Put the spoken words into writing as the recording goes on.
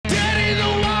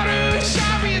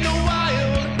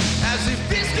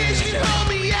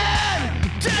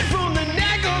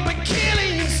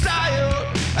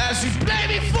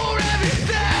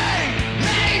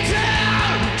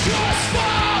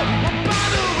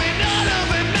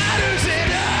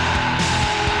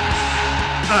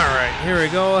Here we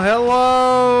go.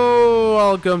 Hello.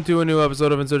 Welcome to a new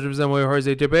episode of In Search of Zen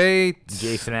Jose Debate.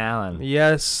 Jason Allen.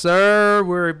 Yes, sir.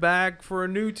 We're back for a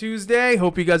new Tuesday.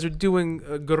 Hope you guys are doing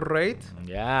great.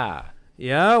 Yeah.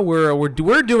 Yeah,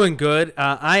 we're doing good.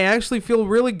 I actually feel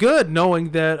really good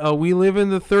knowing that we live in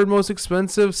the third most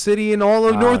expensive city in all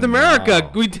of North America.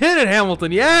 No. We did it,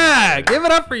 Hamilton. Yeah, give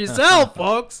it up for yourself,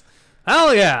 folks.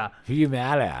 Hell yeah. Who you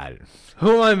mad at?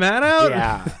 Who am I mad at?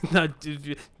 Yeah. No,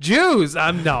 Jews.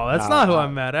 No, that's not who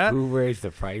I'm mad at. Who raised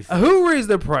the prices? Who raised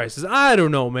the prices? I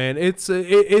don't know, man. It's the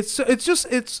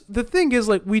thing is,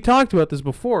 like, we talked about this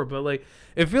before, but like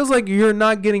it feels like you're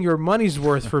not getting your money's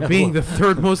worth for being the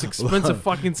third most expensive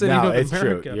fucking city in North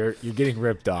America. True. You're getting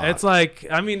ripped off. It's like,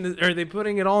 I mean, are they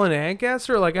putting it all in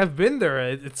Ancaster? Like, I've been there.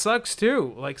 It sucks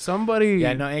too. Like somebody.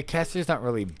 Yeah, no, Ancaster's not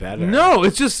really better. No,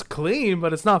 it's just clean,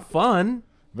 but it's not fun.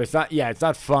 But it's not. Yeah, it's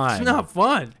not fun. It's not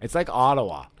fun. It's like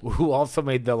Ottawa, who also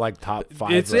made the like top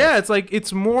 5. It's like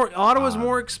it's more. Ottawa's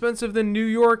more expensive than New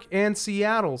York and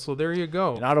Seattle. So there you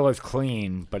go. And Ottawa's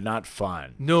clean, but not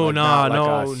fun. No, like, no, not no,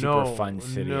 like a super fun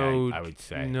city. I would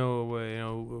say. No way.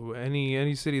 No,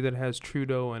 any city that has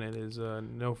Trudeau in it is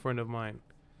no friend of mine.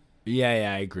 Yeah,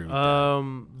 I agree with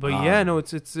that. But yeah, no,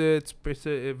 it's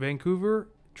Vancouver,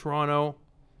 Toronto,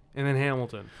 and then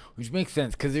Hamilton. Which makes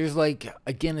sense because there's like,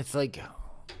 again, it's like.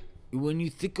 When you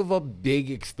think of a big,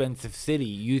 expensive city,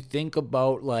 you think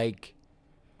about, like,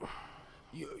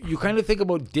 you kind of think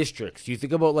about districts. You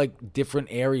think about, like, different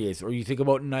areas, or you think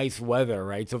about nice weather,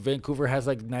 right? So Vancouver has,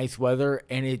 like, nice weather,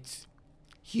 and it's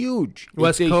huge.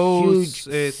 West it's Coast,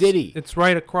 a huge city. It's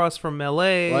right across from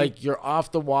L.A. Like, you're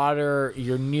off the water.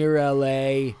 You're near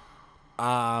L.A.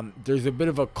 There's a bit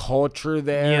of a culture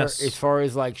there as far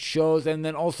as, like, shows, and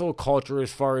then also a culture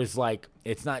as far as, like,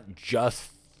 it's not just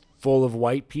full of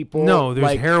white people. No, there's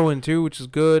like, heroin too, which is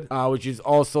good. Which is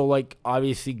also like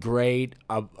obviously great.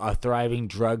 A thriving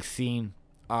drug scene.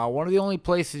 One of the only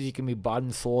places you can be bought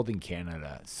and sold in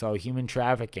Canada. So human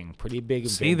trafficking, pretty big.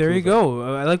 See, there you go.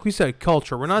 Like we said,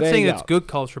 culture. We're not saying it's good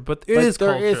culture, but there is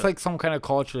culture. There is like some kind of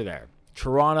culture there.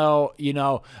 Toronto,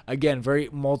 again, very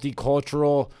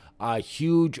multicultural.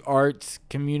 Huge arts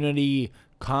community.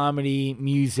 Comedy,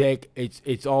 music.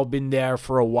 It's all been there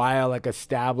for a while, like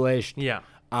established. Yeah.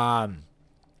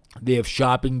 They have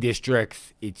shopping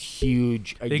districts. It's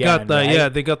huge. Again,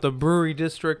 they got the brewery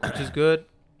district, which is good.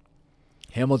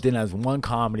 Hamilton has one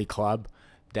comedy club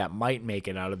that might make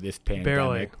it out of this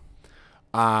pandemic.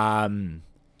 Barely.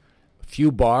 Few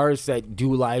bars that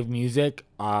do live music.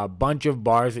 A bunch of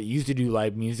bars that used to do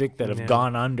live music that have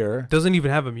gone under. Doesn't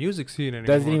even have a music scene anymore.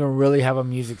 Doesn't even really have a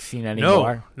music scene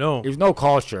anymore. No. There's no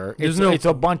culture. It's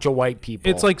a bunch of white people.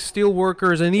 It's like steel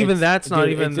workers, and even it's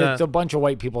a bunch of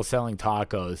white people selling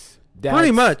tacos.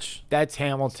 Pretty much. That's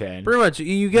Hamilton. Pretty much.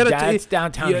 You get That's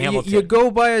downtown Hamilton. You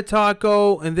go buy a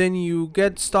taco, and then you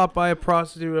get stopped by a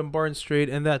prostitute on Barton Street,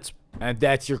 and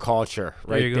that's your culture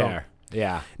right there.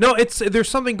 Yeah. No, there's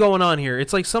something going on here.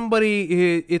 It's like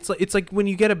it's like when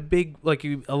you get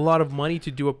a lot of money to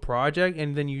do a project,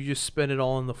 and then you just spend it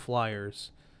all on the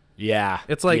flyers. Yeah.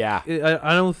 It's like I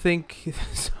don't think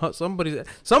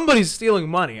somebody's stealing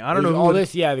money. I don't know all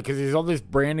this. Yeah, because there's all this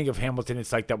branding of Hamilton.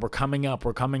 It's like that we're coming up,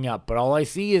 but all I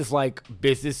see is like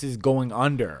businesses going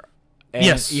under. And,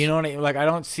 yes, you know what I mean? Like I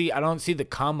don't see the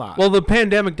come up. Well, the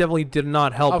pandemic definitely did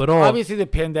not help at all. Obviously, the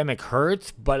pandemic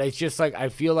hurts, but it's just like I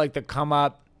feel like the come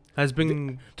up has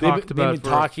been talked about. They've been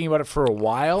talking about it for a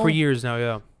while, for years now.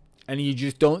 Yeah. And you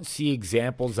just don't see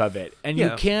examples of it. And you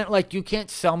can't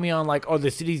sell me on like, oh,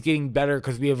 the city's getting better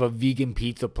because we have a vegan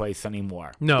pizza place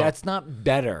anymore. No, that's not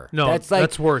better. No,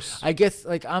 that's worse. I guess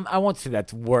like I won't say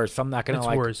that's worse. I'm not gonna.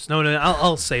 That's worse. No,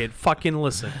 I'll say it. Fucking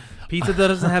listen. Pizza that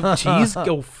doesn't have cheese,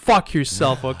 go fuck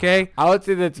yourself, okay? I would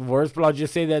say that's worse, but I'll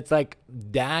just say that's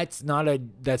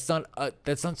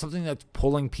not something that's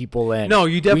pulling people in. No,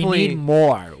 you definitely we need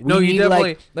more. You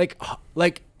definitely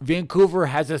like Vancouver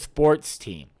has a sports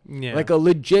team. Yeah. Like a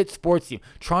legit sports team.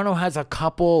 Toronto has a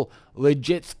couple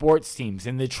legit sports teams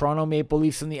in the Toronto Maple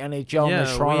Leafs and the NHL and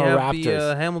the Toronto Raptors. We have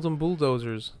the Hamilton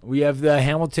Bulldozers. We have the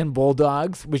Hamilton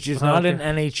Bulldogs, which is not an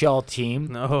NHL team.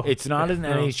 No. It's not an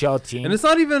NHL team. And it's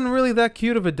not even really that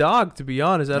cute of a dog, to be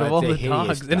honest, out of all the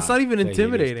dogs. And it's not even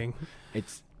intimidating.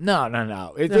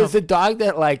 No. If there's a dog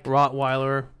that like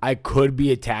Rottweiler I could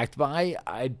be attacked by,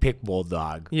 I'd pick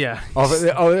Bulldog. Yeah.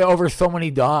 Over so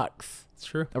many dogs. It's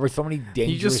true. There were so many dangerous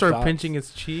You just start dogs. pinching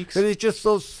its cheeks. Because it's just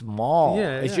so small.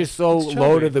 Yeah, it's just so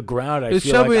low to the ground. It's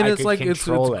feel chubby like and I it's could like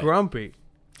control it's grumpy.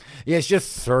 Yeah, it's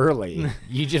just surly.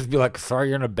 You just be like, sorry,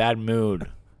 you're in a bad mood.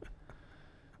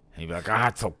 He'd be like, ah,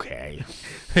 it's okay.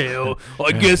 Hell,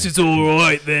 I guess it's all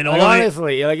right then. Like,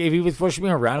 honestly, like if he was pushing me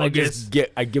around, I'd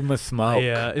give him a smoke.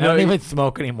 Yeah, I don't even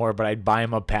smoke anymore, but I'd buy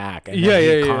him a pack. And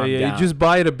Yeah. down. You just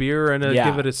buy it a beer and then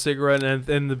give it a cigarette,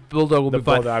 and the bulldog will be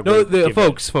fine. No,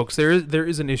 folks, there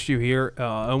is an issue here,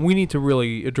 and we need to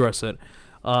really address it.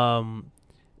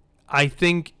 I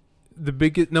think the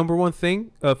biggest number one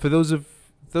thing for those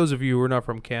of you who are not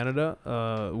from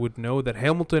Canada would know that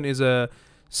Hamilton is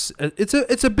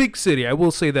it's a big city. I will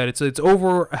say that it's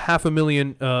over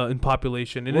 500,000 in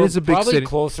population. And it is a big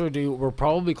city. We're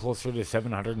probably closer to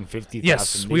 750,000.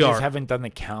 Yes, we just are. Haven't done the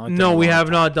count. No, we have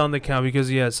not done the count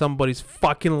because somebody's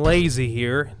fucking lazy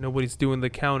here. Nobody's doing the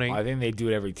counting. I think they do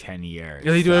it every 10 years.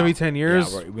 Yeah, they do it every 10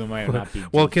 years. Yeah, we might not be.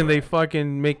 Well, can they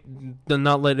fucking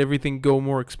not let everything go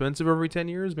more expensive every 10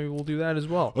 years? Maybe we'll do that as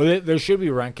well. Well, there should be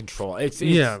rent control. It's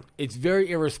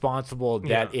very irresponsible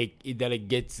that it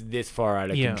gets this far out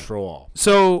of control.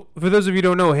 So, for those of you who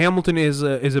don't know, Hamilton is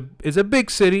a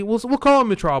big city. We'll call it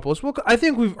metropolis. I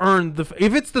think we've earned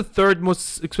if it's the third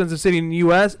most expensive city in the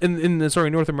U.S. in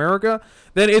North America,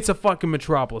 then it's a fucking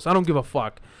metropolis. I don't give a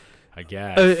fuck. I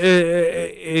guess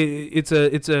it's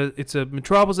a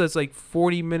metropolis that's like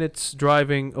 40 minutes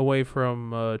driving away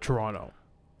from Toronto.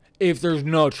 If there's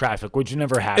no traffic, which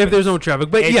never happens. If there's no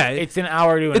traffic, but it's an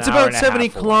hour to an hour. It's about 70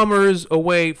 kilometers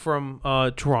away from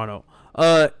Toronto.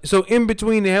 So in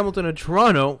between Hamilton and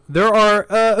Toronto, there are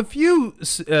a few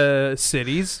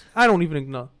cities. I don't even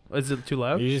know. Is it too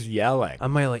loud? You're just yelling.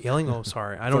 Am I like yelling? Oh,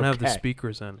 sorry. I don't have the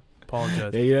speakers in.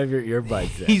 Apologize. Yeah, you have your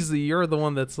earbuds in. You're the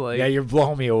one that's like. Yeah, you're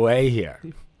blowing me away here.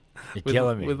 You're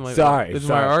killing me. Sorry.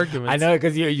 My arguments. I know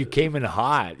because you came in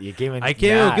hot. You came in. I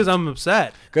came in because I'm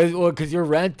upset. Because you're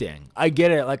renting. I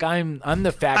get it. Like I'm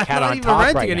the fat cat on top right now.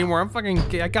 I'm not even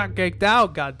renting anymore. I got kicked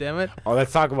out. God damn it. Oh,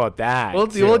 let's talk about that.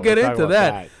 We'll get into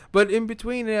that. But in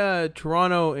between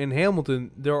Toronto and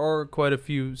Hamilton, there are quite a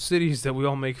few cities that we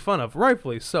all make fun of,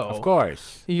 rightfully so. Of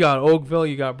course. You got Oakville,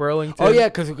 you got Burlington. Oh, yeah,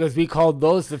 because we called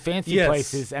those the fancy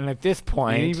places, and at this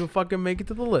point... They didn't even fucking make it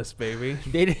to the list, baby.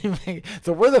 They didn't make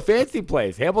So we're the fancy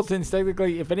place. Hamilton's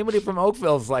technically, if anybody from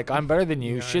Oakville's like, I'm better than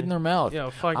you, shit in their mouth. Yeah,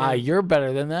 fucking... you're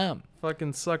better than them.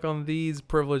 Fucking suck on these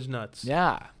privileged nuts.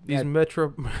 Yeah. These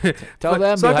metro... Tell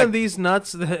them. Suck on these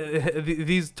nuts,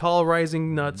 these tall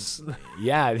rising nuts.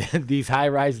 Yeah, these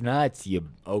high-rise nuts, you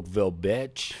Oakville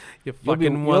bitch. You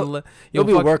fucking you'll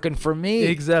be working for me.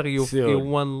 Exactly. You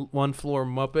one floor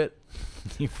Muppet.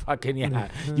 You fucking,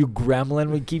 you gremlin.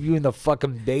 We keep you in the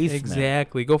fucking basement.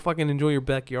 Exactly. Go fucking enjoy your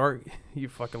backyard, you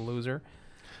fucking loser.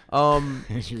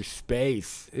 Your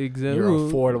space. Exactly. Your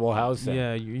affordable housing.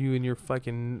 Yeah, you and your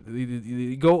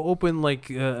fucking go open like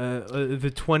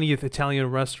the 20th Italian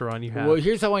restaurant you have. Well,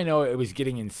 here's how I know it was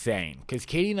getting insane. Because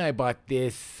Katie and I bought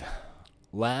this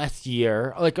last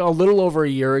year, like a little over a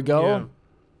year ago. Yeah.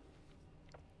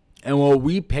 And while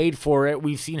we paid for it,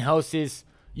 we've seen houses.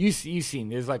 You've seen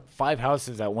there's like 5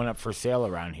 houses that went up for sale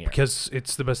around here. Because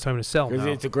it's the best time to sell. Because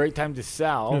it's a great time to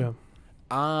sell.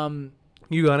 Yeah.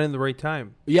 You got in the right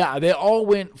time. Yeah, they all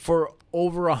went for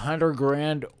over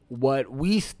 $100,000 what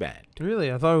we spent.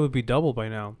 Really? I thought it would be double by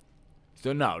now.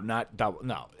 So no, not double.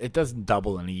 No, it doesn't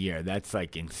double in a year. That's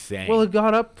like insane. Well, it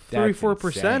got up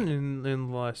 34% in the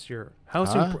last year.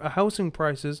 Housing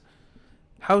prices,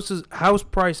 house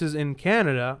prices in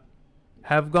Canada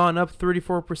have gone up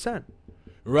 34%.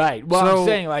 Right. Well, I'm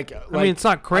saying like I mean, it's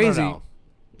not crazy.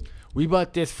 We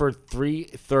bought this for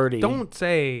 $330. Don't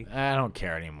say. I don't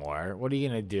care anymore. What are you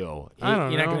gonna do? I don't know.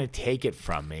 You're not gonna take it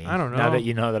from me. I don't know. Now that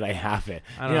you know that I have it.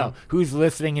 I don't know. Who's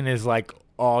listening and is like,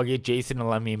 "Oh, I'll get Jason to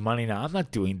lend me money now." I'm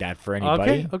not doing that for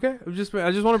anybody. Okay. I just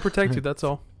want to protect you. That's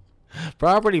all.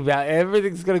 Property value,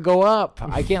 everything's gonna go up.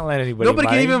 I can't let anybody. Nobody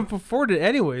can even afford it,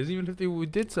 anyways. Even if we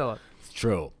did sell it. It's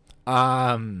true.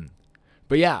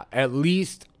 But yeah, at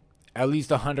least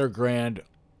 $100,000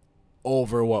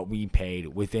 over what we paid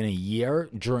within a year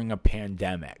during a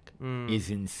pandemic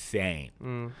is insane.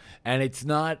 And it's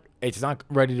not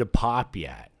ready to pop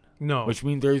yet. No. Which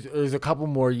means there's a couple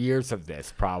more years of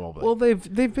this probably. Well,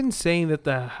 they've been saying that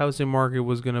the housing market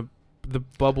the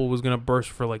bubble was gonna burst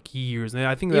for like years. And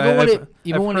I think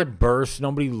even when it bursts,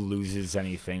 nobody loses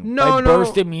anything. No.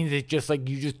 Burst, it means it's just like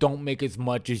you just don't make as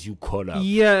much as you could have.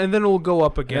 Yeah, and then it will go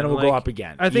up again.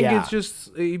 I think Yeah. it's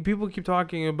just people keep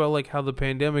talking about like how the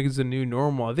pandemic is the new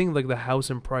normal. I think like the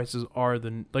housing prices are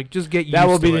just get used to it. That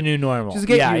will be the new normal. Just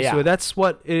get used to it. That's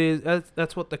what it is.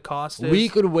 That's what the cost is. We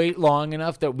could wait long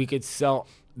enough that we could sell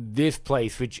this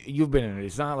place, which you've been in,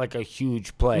 it's not like a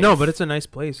huge place. No, but it's a nice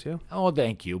place, yeah. Oh,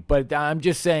 thank you. But I'm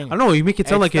just saying. I don't know. You make it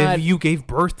sound like not, if you gave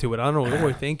birth to it. I don't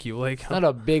know. Thank you. Like, it's not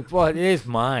a big. Well, it is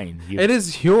mine. It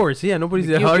is yours. Yeah, nobody's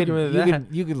arguing with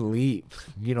that. You can leave.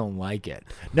 You don't like it.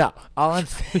 No, all I'm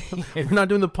saying is we're not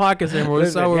doing the podcast anymore. This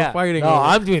is how we're fighting. No,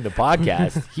 I'm doing the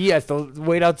podcast. He has to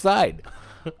wait outside.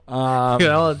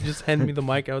 I'll just hand me the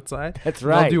mic outside. That's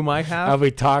right. I'll do my half. I'll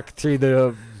be talk through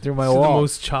my wall. The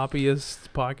most choppiest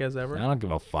podcast ever. I don't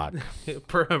give a fuck.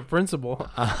 Principle.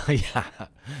 Yeah.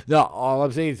 No, all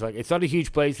I'm saying is like it's not a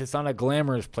huge place. It's not a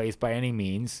glamorous place by any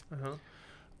means. Uh-huh.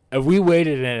 If we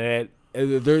waited in it,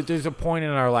 there's a point in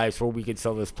our lives where we could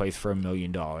sell this place for $1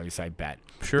 million. I bet.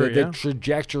 Sure. The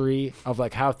trajectory of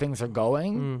like how things are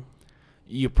going,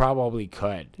 you probably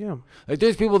could. Yeah. Like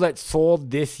there's people that sold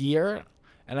this year.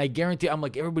 And I guarantee, I'm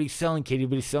like, everybody's selling, Katie,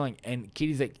 everybody's selling. And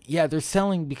Katie's like, yeah, they're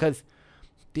selling because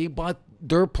they bought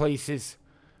their places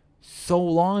so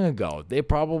long ago. They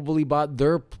probably bought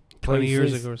their places 20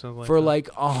 years ago or something for like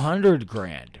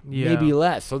 $100,000, maybe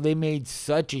less. So they made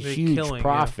such a huge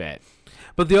profit. Yeah.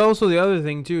 But the other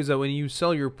thing too is that when you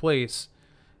sell your place,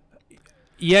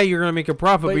 yeah, you're gonna make a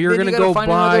profit, but you're gonna go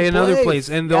buy another place,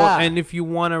 and and if you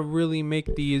want to really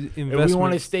make the investment, if we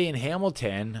want to stay in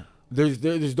Hamilton. There's no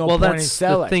point in selling. Well, that's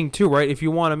the thing too, right? If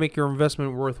you want to make your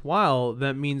investment worthwhile,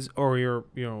 that means, or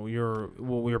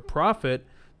your profit,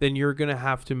 then you're gonna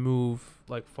have to move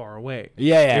like far away.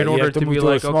 Yeah. In order to be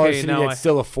like, okay, now it's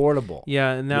still affordable.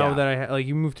 Yeah, and now that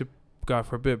you move to, God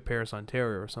forbid, Paris,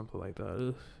 Ontario, or something like that.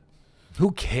 Ugh.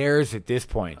 Who cares at this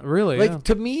point? Really? Like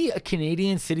to me, a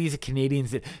Canadian city is a Canadian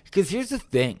city. Because here's the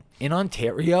thing: in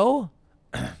Ontario,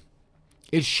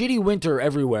 it's shitty winter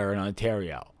everywhere in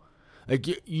Ontario. Like,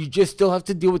 you just still have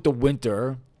to deal with the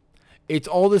winter. It's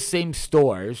all the same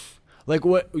stores. Like,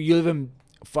 what, you live in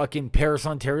fucking Paris,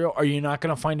 Ontario? Are you not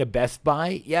going to find a Best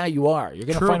Buy? Yeah, you are. You're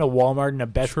going to find a Walmart and a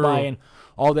Best Buy and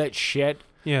all that shit.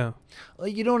 Yeah.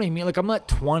 Like, you know what I mean? Like, I'm not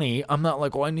 20. I'm not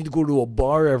like, I need to go to a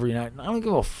bar every night. I don't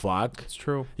give a fuck. It's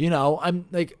true. You know, I'm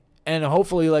like, and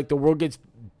hopefully, like, the world gets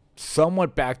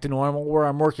somewhat back to normal where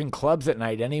I'm working clubs at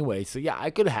night anyway. So, yeah,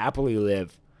 I could happily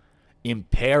live in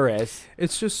Paris.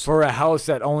 It's just for a house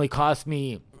that only cost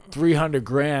me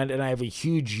 $300,000 and I have a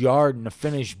huge yard and a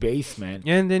finished basement.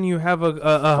 And then you have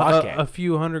a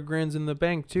few $100,000 in the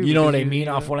bank too. You know what I mean?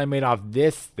 Off what I made off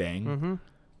this thing. Mm-hmm.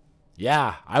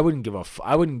 Yeah, I wouldn't give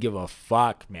a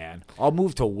fuck, man. I'll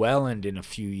move to Welland in a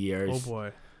few years. Oh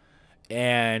boy.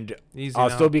 And I'll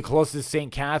still be close to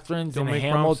St. Catharines and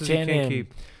Hamilton and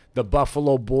the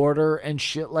Buffalo border and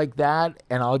shit like that,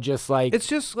 and I'll just like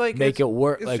make it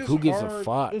work. Like, who gives a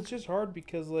fuck? It's just hard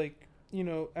because, like, you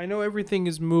know, I know everything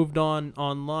is moved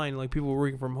online, like people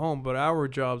working from home, but our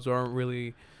jobs aren't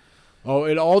really. Oh,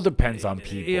 it all depends on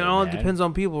people. It all depends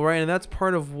on people, right? And that's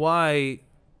part of why,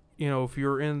 you know, if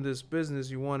you're in this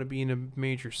business, you want to be in a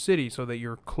major city so that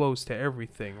you're close to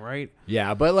everything, right?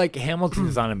 Yeah, but like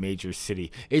Hamilton's not a major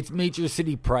city. It's major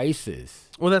city prices.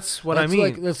 Well, that's what I mean.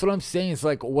 Like, that's what I'm saying. It's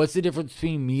like, what's the difference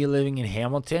between me living in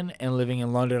Hamilton and living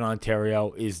in London,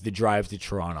 Ontario is the drive to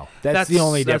Toronto. That's the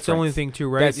only difference. That's the only thing too,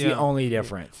 right? That's the only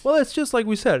difference. Well, it's just like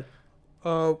we said.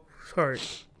 Sorry.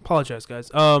 Apologize,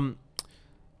 guys.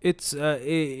 It's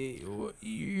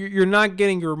you're not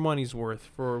getting your money's worth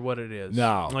for what it is.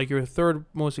 No. Like, you're the third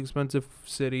most expensive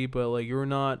city, but like you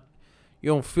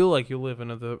don't feel like you live in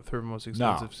the third most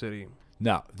expensive city.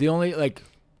 No. The only, like,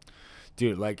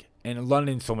 dude, like, and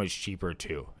London's so much cheaper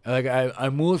too. Like, I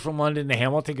moved from London to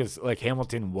Hamilton because like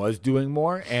Hamilton was doing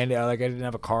more, and like I didn't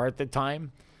have a car at the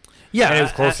time. Yeah, and it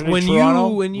was closer to Toronto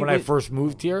when I first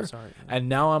moved here. Sorry. And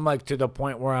now I'm like to the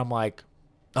point where I'm like,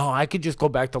 oh, I could just go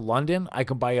back to London. I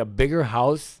could buy a bigger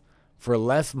house for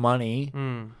less money,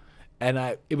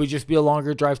 and it would just be a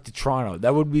longer drive to Toronto.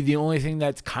 That would be the only thing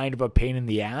that's kind of a pain in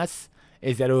the ass,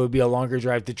 is that it would be a longer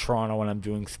drive to Toronto when I'm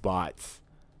doing spots.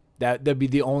 That'd be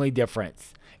the only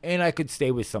difference. And I could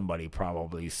stay with somebody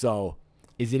probably. So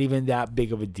is it even that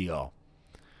big of a deal?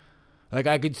 Like,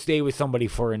 I could stay with somebody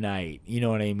for a night. You know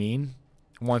what I mean?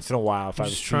 Once in a while if I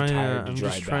was too tired to drive back. I'm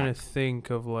just trying to think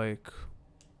of, like...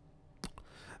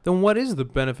 Then what is the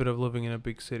benefit of living in a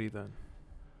big city then?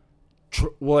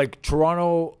 Well, like,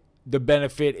 Toronto, the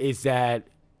benefit is that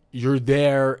you're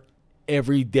there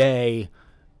every day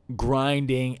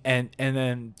grinding, and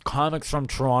then comics from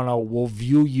Toronto will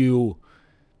view you.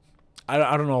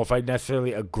 I don't know if I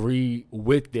necessarily agree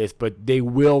with this, but they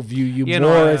will view you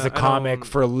more as a comic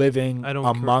for living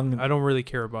among. I don't really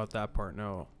care about that part,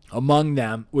 no. Among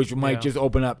them, which might just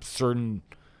open up certain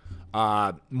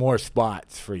more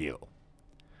spots for you.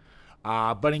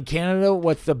 But in Canada,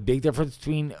 what's the big difference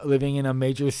between living in a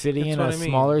major city That's and what a I mean.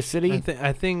 smaller city?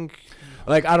 I think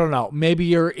Like, I don't know. Maybe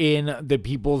you're around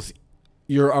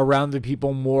the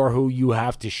people more who you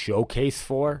have to showcase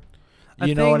for.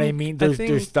 You know what I mean?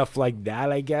 There's stuff like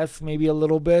that, I guess, maybe a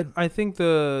little bit. I think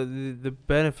the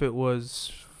benefit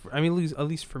was, I mean, at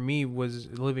least for me, was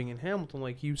living in Hamilton,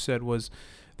 like you said, was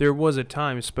there was a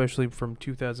time, especially from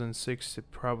 2006 to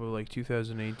probably like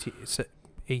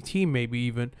 2018 maybe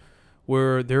even,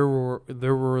 where there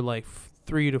were like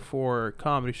 3 to 4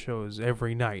 comedy shows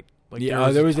every night. Like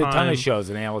there was a ton of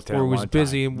shows in Hamilton where it was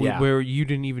busy and where you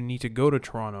didn't even need to go to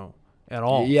Toronto at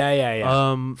all.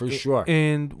 Yeah. For sure.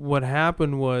 And what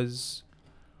happened was,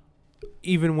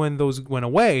 even when those went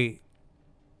away,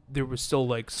 there was still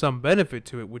like some benefit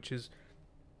to it, which is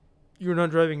you're not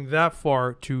driving that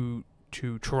far to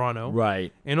Toronto,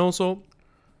 right? And also,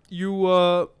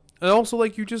 you're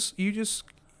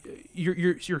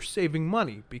saving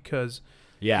money because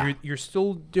you're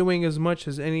still doing as much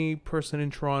as any person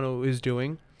in Toronto is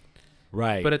doing.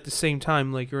 Right. But at the same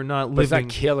time, like, you're not living. But it's not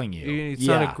killing you. It's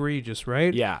not egregious,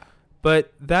 right? Yeah.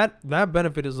 But that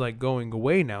benefit is like going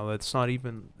away now. It's not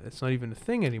even a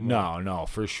thing anymore. No,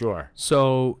 for sure.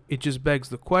 So it just begs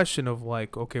the question of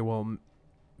like, okay, well,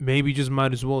 maybe just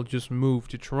might as well just move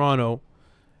to Toronto,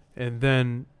 and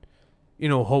then,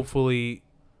 hopefully,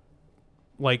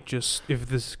 like, just if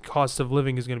this cost of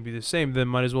living is going to be the same, then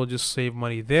might as well just save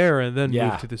money there and then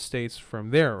move to the States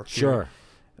from there. Sure.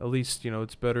 At least,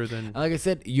 it's better than... Like I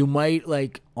said, you might,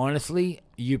 like, honestly,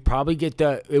 you'd probably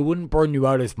it wouldn't burn you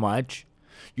out as much.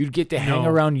 You'd get to hang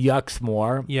around yucks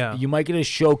more. Yeah. You might get a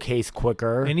showcase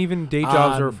quicker. And even day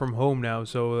jobs are from home now,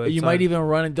 so... You might even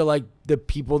run into, like, the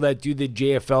people that do the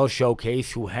JFL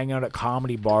showcase who hang out at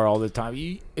Comedy Bar all the time.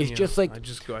 It's just like...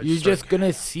 You're just going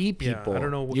to see people. Yeah, I don't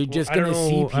know. You're just going to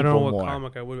see people I don't know what more.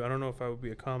 comic I would... I don't know if I would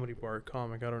be a Comedy Bar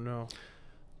comic. I don't know.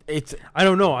 I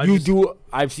don't know.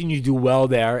 I've seen you do well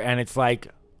there, and it's like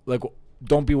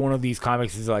don't be one of these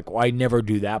comics who's like, well, I never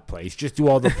do that place. Just do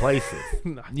all the places.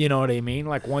 You know what I mean?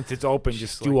 Like, once it's open,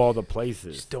 just do all the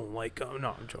places. Just don't like. Oh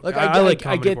no, I'm joking. Like,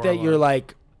 I get that you're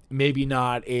like maybe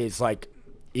not as like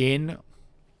in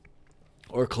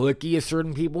or cliquey as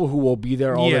certain people who will be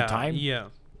there all the time. Yeah.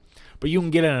 But you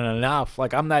can get in enough.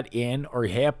 Like, I'm not in or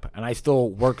hip, and I still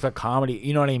work the comedy.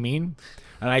 You know what I mean?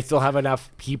 And I still have enough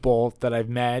people that I've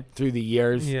met through the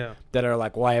years that are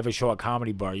like, well, I have a show at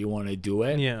Comedy Bar. You want to do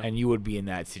it? Yeah. And you would be in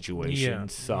that situation.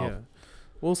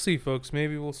 We'll see, folks.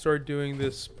 Maybe we'll start doing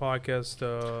this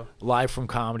podcast live from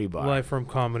Comedy Bar.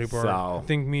 So, I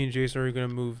think me and Jason are going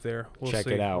to move there. We'll check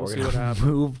see. it out. We'll We're see what going happens. to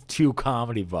move to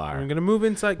Comedy Bar. We're going to move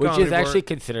inside Which Comedy is Bar. actually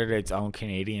considered its own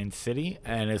Canadian city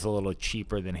and is a little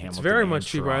cheaper than Hamilton. It's very much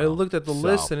cheaper. I looked at the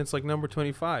list, and it's like number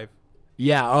 25.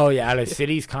 Yeah. Oh, yeah. Out of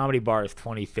cities, Comedy Bar is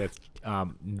 25th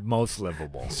most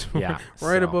livable. Yeah.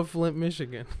 Right above Flint,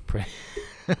 Michigan.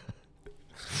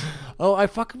 Oh, I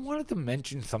fucking wanted to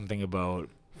mention something about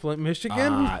Flint,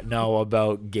 Michigan? No,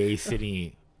 about Gay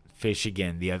City,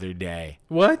 Michigan the other day.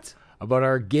 What? About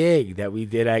our gig that we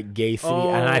did at Gay City,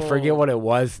 and I forget what it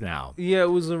was now. Yeah,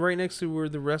 it was right next to where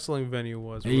the wrestling venue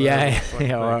was. Because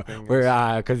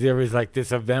there was like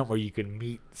this event where you could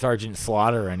meet Sergeant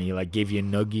Slaughter, and he like gave you a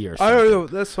noogie or something. I don't know.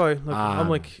 That's why I'm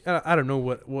like, I don't know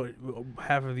what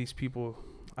half of these people.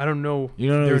 I don't know. You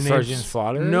don't know their who names. Sergeant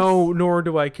Slaughter is? No, nor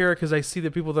do I care, because I see the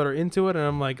people that are into it, and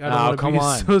I'm like, I don't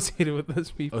want to be associated with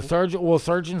those people.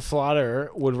 Sergeant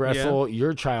Slaughter would wrestle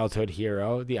your childhood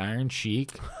hero, the Iron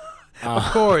Sheik. Of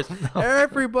course.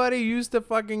 Everybody used to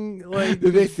fucking, like...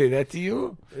 Did they say that to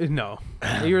you? No.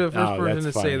 You're the first person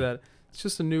to say that. It's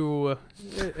just a new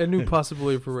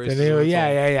possibility for racism.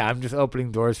 Yeah. I'm just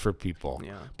opening doors for people.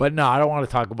 Yeah. But no, I don't want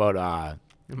to talk about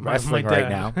wrestling right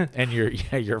now. And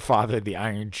your father, the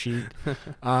Iron Sheik.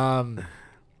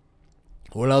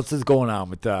 What else is going on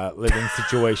with the living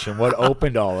situation? What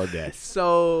opened all of this?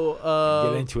 So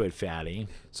get into it, fatty.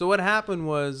 So what happened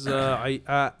was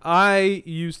I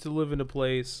used to live in a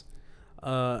place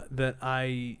that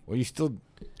I... Well, you still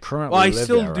currently live there,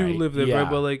 still do right? live there, right?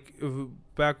 But like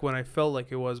back when I felt like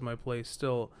it was my place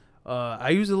still,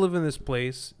 I used to live in this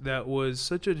place that was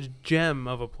such a gem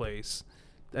of a place.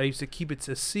 I used to keep it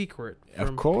a secret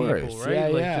from people,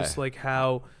 right? Just like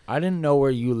how... I didn't know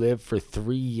where you lived for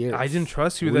 3 years. I didn't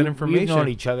trust you with that information. We've known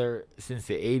each other since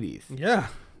the 80s. Yeah.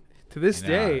 To this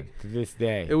day.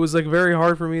 It was like very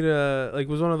hard for me to... Like, it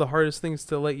was one of the hardest things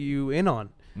to let you in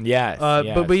on. Yes.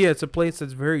 But yeah, it's a place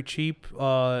that's very cheap.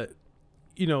 The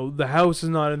house is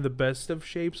not in the best of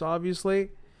shapes, obviously.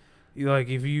 Like,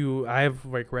 I have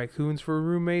like raccoons for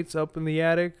roommates up in the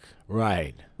attic.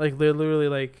 Right. Like, they're literally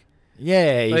like...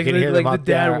 Yeah, you Like can hear them the up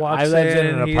dad there. walks I lived in in,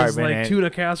 an and he's apartment. like tuna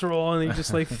casserole, and he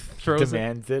just like throws it.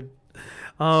 Demands it.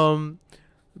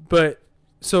 But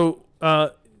so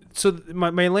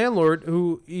my landlord,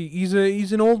 who he's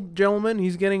an old gentleman,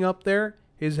 he's getting up there.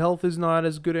 His health is not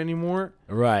as good anymore.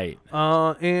 Right.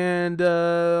 And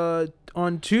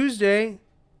on Tuesday,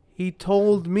 he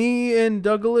told me and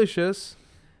Dougalicious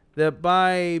that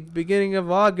by beginning of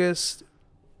August,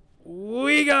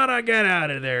 we gotta get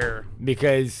out of there.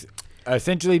 Because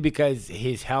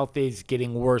his health is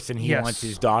getting worse, and he wants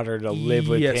his daughter to live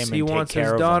with him and take care of him. Yes, he wants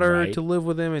his daughter to live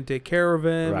with him and take care of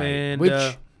him. Right. And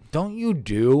Which don't you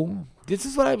do? This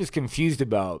is what I was confused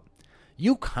about.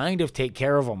 You kind of take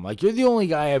care of him. Like, you're the only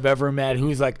guy I've ever met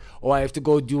who's like, oh, I have to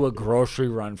go do a grocery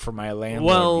run for my landlord.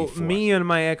 Well, before. me and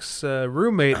my ex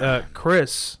roommate,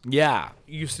 Chris,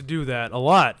 used to do that a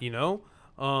lot, you know.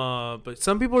 But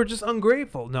some people are just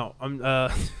ungrateful. No,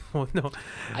 well, no.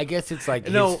 I guess it's like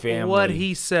his family. What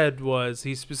he said was,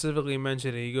 he specifically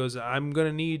mentioned it. He goes, I'm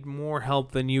gonna need more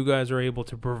help than you guys are able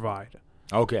to provide.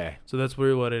 Okay. So that's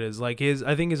really what it is. Like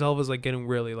I think his health is like getting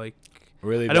really like.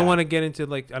 Really I don't want to get into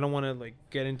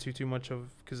get into too much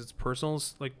of, because it's personal.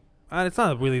 Like, it's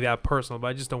not really that personal, but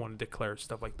I just don't want to declare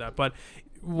stuff like that. But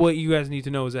what you guys need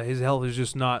to know is that his health is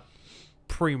just not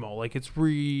primo. Like, it's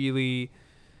really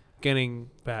getting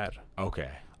bad.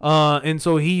 Okay. And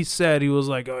so he said, he was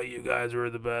like, "Oh, you guys are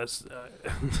the best."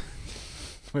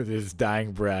 With his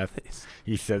dying breath,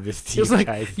 he said this to He was you like,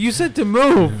 guys. "You said to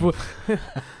move."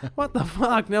 What the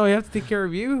fuck? No, we have to take care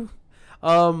of you.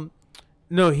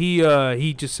 No,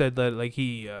 he just said that like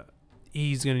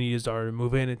he's gonna need his daughter to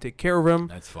move in and take care of him.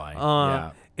 That's fine.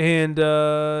 Yeah. And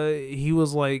he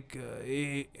was like,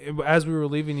 as we were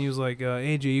leaving, he was like,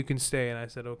 "AJ, you can stay." And I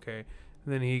said, "Okay."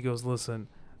 And then he goes, "Listen,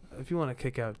 if you want to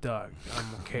kick out Doug, I'm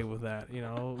okay with that. You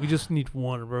know, we just need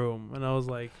one room." And I was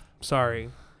like, "Sorry,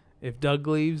 if Doug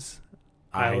leaves,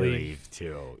 I leave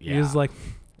too." Yeah. He was like,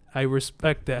 "I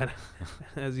respect that."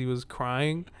 As he was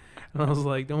crying, and I was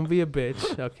like, "Don't be a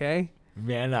bitch, okay?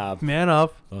 Man up. Man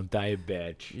up. Don't die a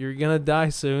bitch. You're gonna die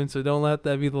soon, so don't let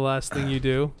that be the last thing you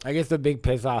do." I guess the big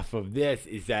piss off of this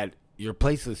is that your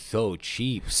place was so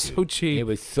cheap. So cheap. It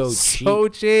was so cheap. So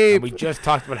cheap. And we just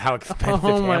talked about how expensive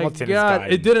Oh my Hamilton god!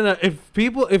 is. It didn't.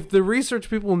 If the research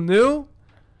people knew.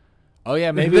 Oh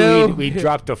yeah, maybe we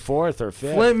dropped a fourth or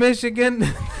fifth. Flint, Michigan.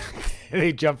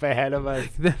 They jump ahead of us.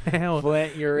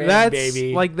 Flint, you're in,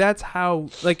 baby. Like, that's how.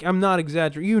 Like, I'm not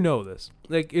exaggerating. You know this.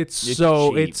 Like, it's cheap.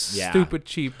 Stupid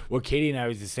cheap. Well, Katie and I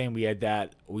was the same. We had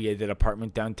that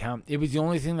apartment downtown. It was the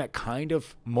only thing that kind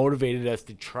of motivated us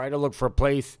to try to look for a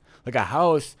place, like a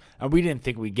house, and we didn't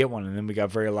think we'd get one, and then we got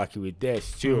very lucky with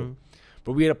this too. Mm-hmm.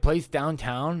 But we had a place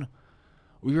downtown.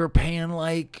 We were paying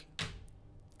like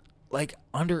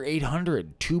under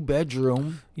 800,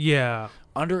 2-bedroom. Yeah.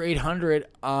 Under 800.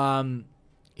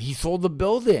 He sold the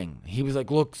building. He was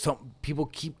like, "Look, some people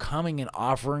keep coming and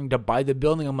offering to buy the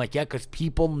building." I'm like, "Yeah, because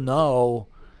people know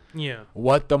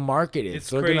what the market is. It's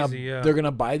so they're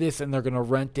gonna buy this and they're gonna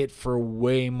rent it for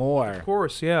way more." Of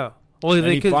course, yeah. Well, and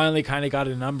he finally kind of got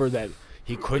a number that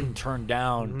he couldn't turn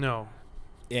down. No.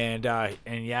 And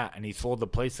he sold the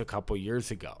place a couple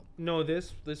years ago. No,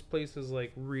 this place is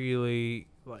like really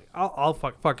like I'll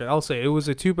fuck it. I'll say it was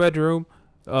a 2-bedroom.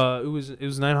 It was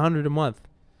 $900 a month.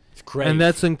 It's crazy. And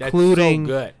that's including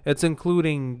so good. It's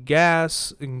including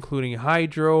gas, including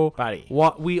hydro. Buddy.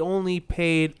 We only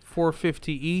paid $450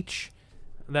 each.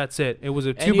 That's it. It was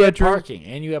a 2-bedroom.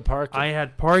 And you had parking. I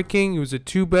had parking. It was a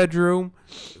 2-bedroom.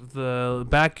 The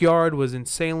backyard was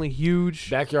insanely huge.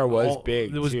 Backyard was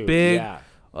big. It was too. big. Yeah.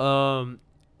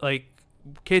 Like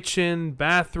kitchen,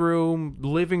 bathroom,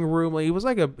 living room. Like, it was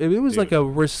like a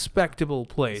respectable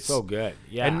place. So good.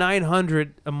 Yeah. And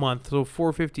 $900 a month, so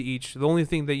 $450 each. The only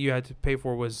thing that you had to pay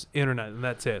for was internet, and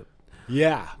that's it.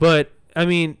 Yeah. But I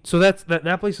mean, so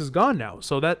that place is gone now.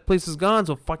 So that place is gone.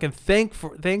 So fucking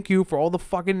thank you for all the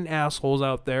fucking assholes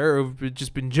out there who've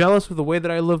just been jealous of the way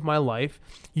that I live my life.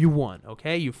 You won,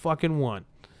 okay? You fucking won.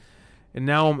 And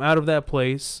now I'm out of that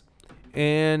place,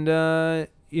 and now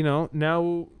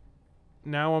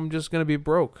I'm just gonna be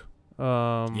broke.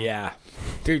 Yeah.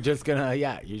 You're just gonna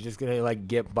like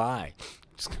get by.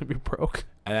 Just gonna be broke.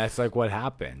 And that's like what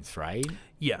happens, right?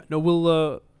 Yeah. No,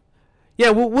 we'll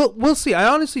see. I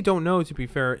honestly don't know, to be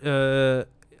fair.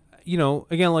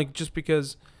 Again, like, just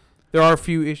because there are a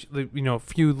few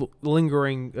few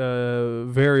lingering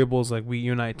variables, like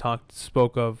you and I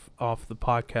spoke of off the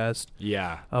podcast.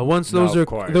 Yeah. Once those are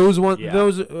clear,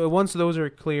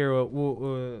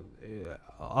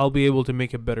 I'll be able to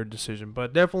make a better decision.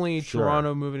 But definitely,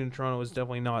 sure. Moving to Toronto is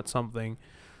definitely not something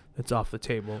it's off the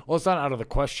table. Well, it's not out of the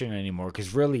question anymore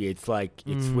because really it's like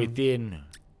it's within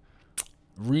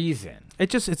reason.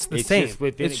 It's the same.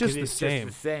 It's just the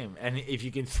same. And if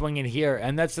you can swing it here,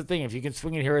 and that's the thing, if you can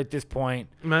swing it here at this point,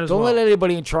 don't let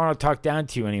anybody in Toronto talk down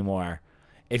to you anymore.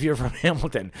 If you're from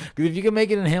Hamilton, because if you can make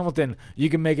it in Hamilton, you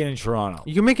can make it in Toronto.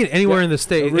 You can make it anywhere in the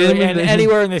state, really, and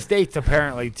anywhere in the States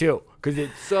apparently too, because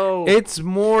it's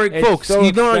more, folks. So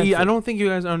I don't think you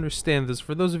guys understand this.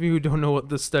 For those of you who don't know what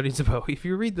the study's about, if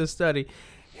you read the study,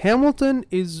 Hamilton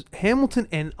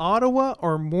and Ottawa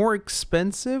are more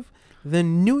expensive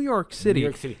than New York City. New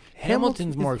York City.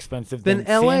 Hamilton's more expensive than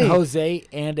LA. San Jose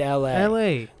and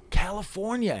LA.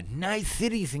 California, nice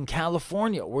cities in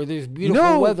California where there's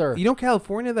beautiful weather. You know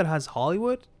California that has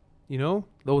Hollywood? You know,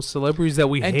 those celebrities that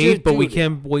we hate, but we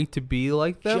can't wait to be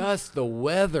like them? Just the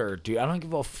weather, dude. I don't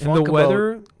give a fuck about the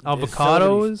weather,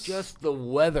 avocados. Just the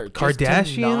weather. Kardashians.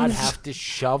 Just to not have to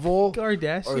shovel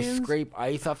Kardashians. Or scrape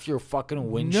ice off your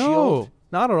fucking windshield. No,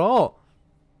 not at all.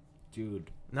 Dude.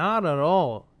 Not at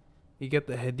all. You get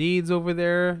the Hadids over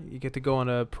there. You get to go on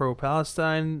a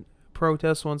pro-Palestine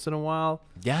protest once in a while.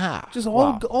 Yeah. Just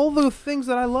all the things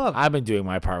that I love. I've been doing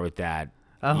my part with that.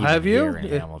 Have you? Here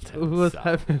in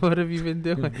Hamilton, what have you been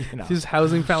doing? Just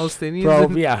housing Palestinians? Bro,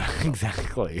 yeah,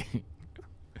 exactly.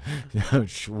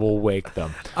 We'll wake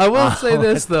them. I will say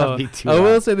this, though. I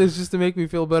will say this just to make me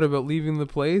feel better about leaving the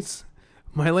place.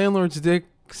 My landlord's dick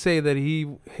say that he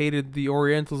hated the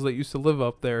Orientals that used to live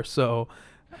up there, so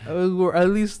at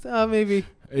least maybe...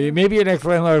 Maybe your next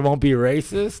landlord won't be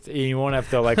racist, and you won't have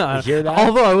to hear that.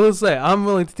 Although I will say, I'm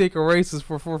willing to take a racist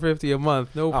for $4.50 a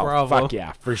month, no problem. Fuck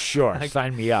yeah, for sure.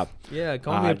 Sign me up. Yeah,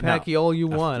 call me a packy all you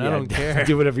want. I don't care.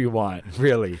 Do whatever you want,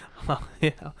 really.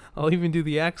 Yeah, I'll even do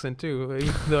the accent too,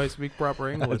 even though I speak proper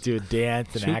English. I'll do a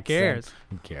dance and accent.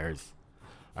 Who cares?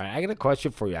 All right, I got a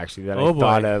question for you actually that I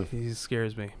thought of. He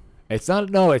scares me. It's not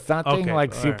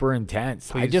thing super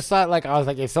intense. Please. I just thought I was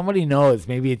like, if somebody knows,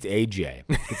 maybe it's AJ.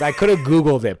 Because I could have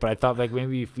Googled it, but I thought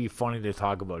maybe it'd be funny to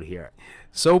talk about here.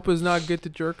 Soap is not good to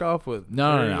jerk off with. No.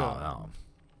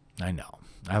 I know.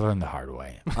 I learned the hard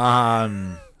way.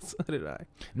 So did I.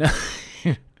 No.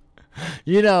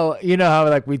 You know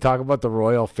how we talk about the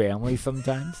royal family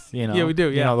sometimes. Yeah, we do.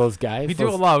 Yeah, you know those guys. We do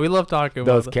a lot. We love talking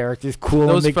about those characters.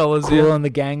 Cool in the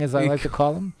gang, as I like to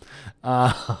call them.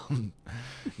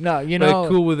 No, you know,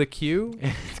 cool with a Q.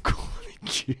 It's cool with a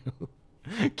Q.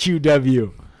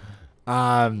 QW.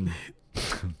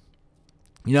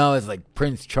 You know, it's like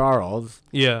Prince Charles.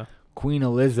 Yeah. Queen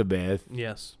Elizabeth.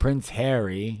 Yes. Prince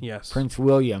Harry. Yes. Prince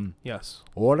William. Yes.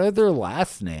 What are their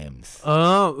last names?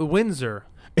 Windsor.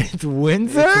 It's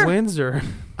Windsor? It's Windsor.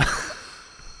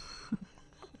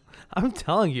 I'm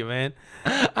telling you, man.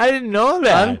 I didn't know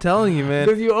that. I'm telling you, man.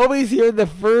 Because you always hear the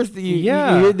first, you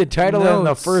hear the title and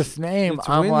the first name.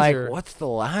 I'm Windsor. Like, what's the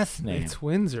last name? It's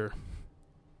Windsor.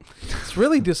 It's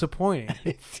really disappointing.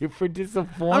 It's super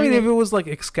disappointing. I mean, if it was like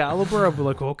Excalibur, I'd be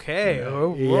like, okay.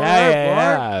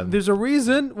 Yeah. There's a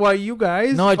reason why you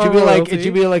guys. No, it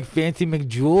should be like Fancy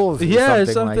McJewels. Yeah,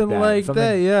 something like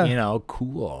that. Yeah. You know,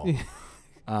 cool.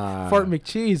 Fart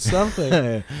McCheese,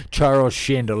 something. Charles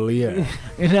Chandelier.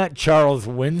 And not Charles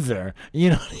Windsor.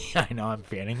 You know, I know I'm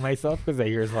fanning myself because I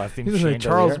hear his last name Chandelier. Like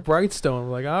Charles Brightstone.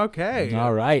 We're like, okay.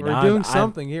 All right. We're doing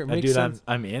something here. It makes dude, sense.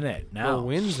 I'm in it now. Oh,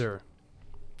 Windsor.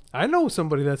 I know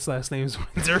somebody that's last name is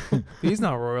Windsor. He's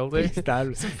not royalty. He's not,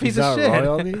 he's a piece of shit.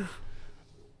 Royalty?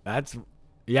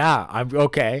 Yeah, I'm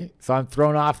okay. So I'm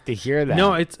thrown off to hear that.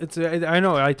 No, it's I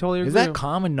know. I totally agree. Is that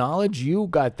common knowledge? You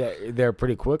got that there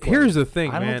pretty quickly. Here's the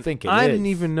thing, man. I don't think I didn't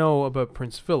even know about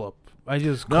Prince Philip. I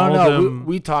just called him.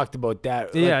 We talked about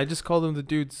that. Yeah, I just called him the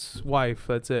dude's wife.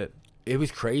 That's it. It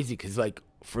was crazy because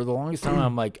for the longest time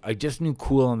I'm like, I just knew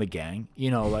Cool and the Gang.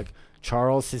 You know, like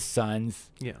Charles, his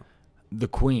sons. Yeah. The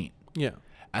Queen. Yeah.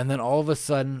 And then all of a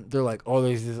sudden, they're like, oh,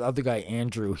 there's this other guy,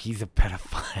 Andrew. He's a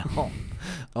pedophile.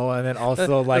 And then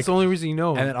also, that's the only reason you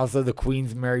know him. And then also the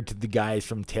Queen's married to the guys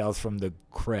from Tales from the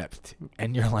Crypt.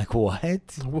 And you're like,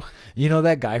 what? You know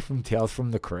that guy from Tales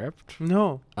from the Crypt?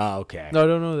 No. Oh, okay. No, I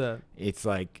don't know that. It's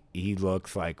like, he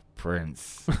looks like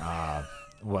Prince.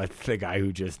 What's the guy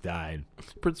who just died?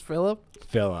 Prince Philip?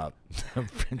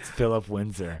 Prince Philip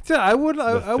Windsor. Yeah, I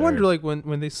wonder, like,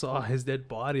 when they saw his dead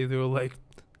body, they were like,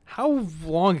 how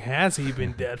long has he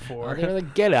been dead for? They're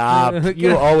like, get up.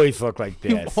 You always look like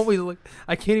this. You always look.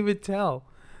 I can't even tell.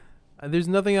 There's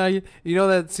nothing you know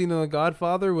that scene in The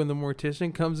Godfather when the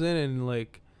mortician comes in and,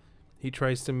 like, he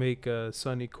tries to make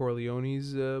Sonny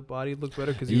Corleone's body look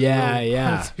better because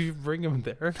yeah. So you bring him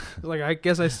there. Like, I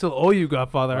guess I still owe you,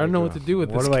 Godfather. I don't know what to do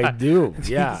with this guy. What do I do?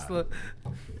 Yeah.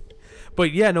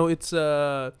 But yeah, no, it's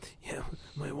my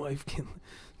wife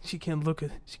She can't look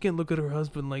at her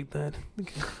husband like that.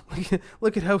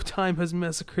 Look at how time has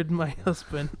massacred my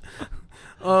husband.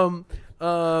 So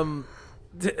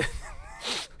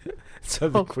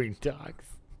the Queen talks.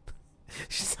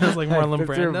 She sounds like Marlon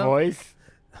That's her Brando. voice.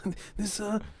 This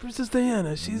Princess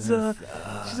Diana, she's a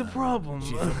problem.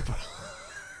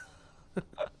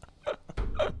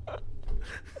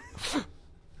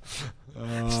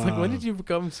 She's like, when did you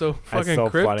become so fucking so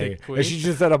cryptic, funny. Queen? And she's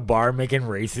just at a bar making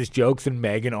racist jokes, and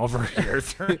Megan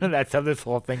overhears her. That's how this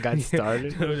whole thing got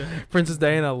started. Princess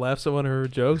Diana laughs at one of her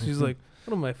jokes. She's like,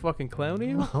 what am I, fucking clowning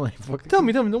you? Fucking Tell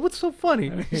me, what's so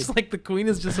funny? She's like, the Queen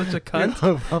is just such a cunt.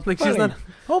 Like, funny. she's not.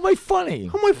 How am I funny?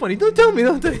 How am I funny? Don't tell me.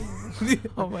 Don't tell me.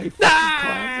 Oh my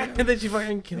And then she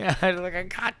fucking kills. Yeah, like I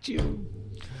got you.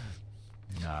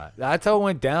 That's how it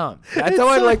went down. That's It's how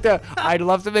I'd so- like to. I'd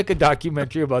love to make a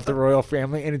documentary about the royal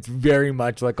family, and it's very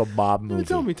much like a mob movie.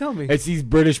 Tell me. It's these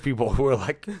British people who are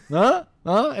like, huh?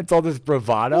 It's all this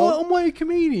bravado. Well, am I a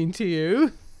comedian to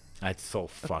you? That's so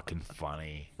fucking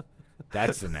funny.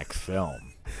 That's the next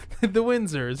film. The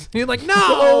Windsors. You're like,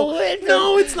 no,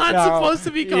 it's not supposed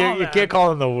to be called You that. can't call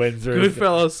them the Windsors.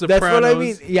 Goodfellas, Sopranos. That's what I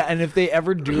mean. Yeah, and if they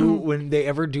ever do, when they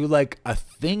ever do like a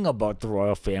thing about the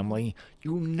royal family,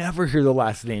 you never hear the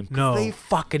last name. 'Cause No. they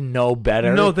fucking know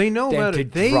better. No, they know than better.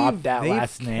 to drop that they've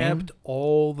last name. kept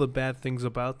all the bad things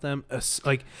about them.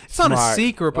 Like, it's not a Smart.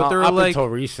 secret, but Well, they're up like, until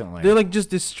recently. they're like just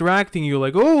distracting you.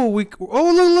 Like,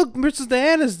 look, Princess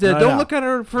Diana's dead. No, Don't no. look at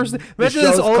her first. the Imagine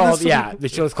show's this all called this. the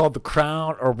show's called The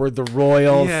Crown, or We're the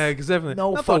Royals. Yeah, exactly.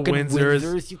 No Not fucking the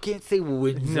Windsors. You can't say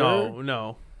Windsor.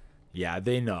 No. Yeah,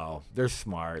 they know. They're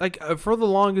smart. Like for the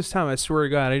longest time, I swear to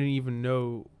God, I didn't even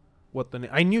know what the name.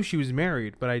 I knew she was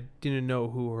married, but I didn't know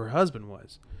who her husband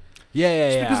was.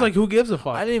 yeah. Because like, who gives a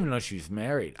fuck? I didn't even know she was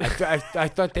married. I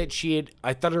thought that she had.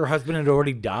 I thought her husband had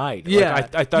already died. Yeah,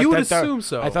 like, I thought you would that's our- assume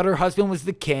so. I thought her husband was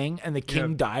the king, and the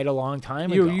king died a long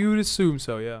time ago. You'd assume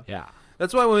so, yeah. Yeah.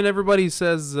 That's why when everybody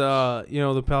says,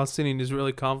 the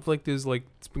Palestinian-Israeli conflict is like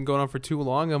it's been going on for too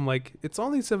long, I'm like, it's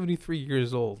only 73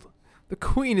 years old. The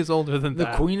Queen is older than The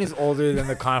that. Queen is older than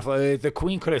the conflict. The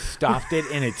Queen could have stopped it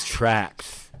in its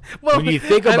tracks. Well, when you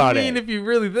think about I mean, if you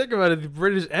really think about it, the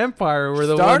British Empire were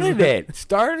the Started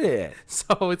ones it.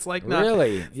 So it's like not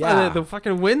Really? Yeah. the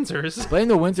fucking Windsors. Blame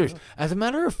the Windsors. As a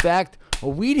matter of fact,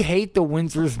 we'd hate the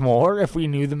Windsors more if we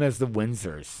knew them as the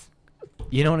Windsors.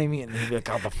 You know what I mean? They'd be like,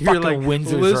 oh, the fucking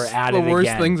Windsors are at it the worst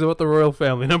again. things about the royal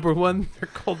family. Number one, they're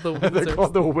called the Windsors. They're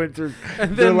called the Windsors.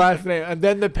 And Their then last name, and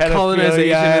then the pedophilia,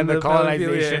 colonization and and the the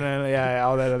colonization, pedophilia. and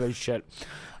all that other shit.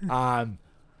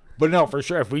 But no, for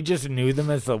sure, if we just knew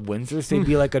them as the Windsors, they'd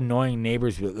be like annoying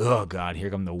neighbors. Be like, oh god, here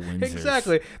come the Windsors.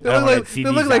 Exactly. They I don't look wanna like, see they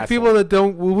look these like people assholes. that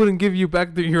wouldn't give you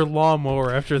back your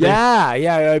lawnmower after they.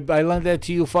 Yeah. I lent that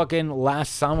to you fucking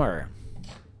last summer.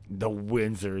 The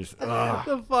Windsors. Ugh.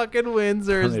 The fucking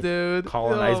Windsors, They dude.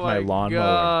 colonized Oh my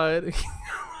lawnmower. God.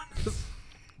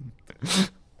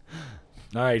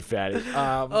 All right, fatty.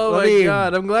 Oh my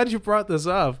god, I'm glad you brought this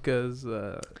up because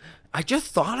I just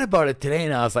thought about it today,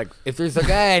 and I was like, if there's a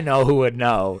guy I know who would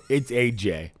know, it's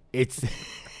AJ. It's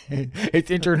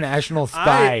international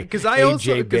spy. Because I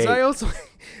also,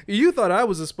 you thought I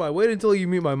was a spy. Wait until you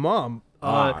meet my mom.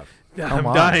 I'm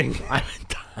dying. I'm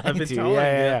I've been to. telling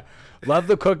Yeah. Love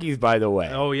the cookies, by the way.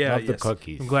 Oh yeah, love the yes.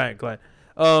 cookies. I'm glad.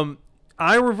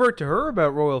 I revert to her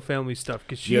about royal family stuff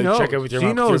because she knows. Check it with your she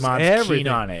mom. knows Your mom's everything keen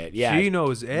on it. Yeah, she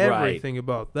knows everything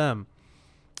about them.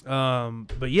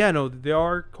 But yeah, no, they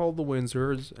are called the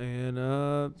Windsors,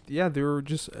 and they were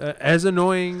just as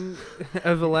annoying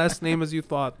of the last name as you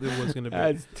thought it was going to be.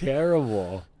 That's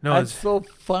terrible. No, that's so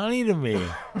funny to me.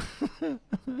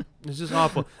 It's just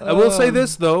awful. I will say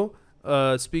this though.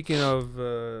 Speaking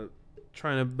of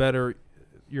trying to better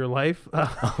your life,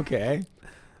 Okay.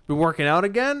 been working out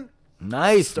again.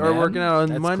 Nice. Started man. working out on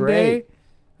That's Monday.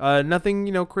 great.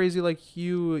 Nothing, crazy like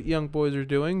you young boys are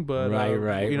doing, but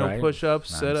Right.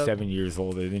 push-ups, I'm sit-ups. 7 years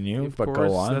older than you, Of but course,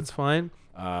 go on. that's fine.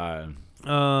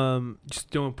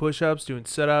 Just doing push-ups, doing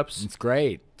sit-ups. It's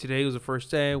great. Today was the first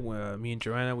day. Me and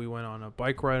Joanna, we went on a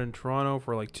bike ride in Toronto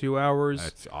for like 2 hours.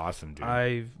 That's awesome,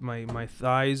 dude. My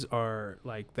thighs are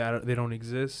like that. They don't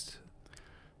exist.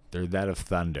 They're that of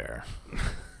thunder,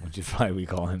 which is why we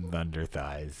call him Thunder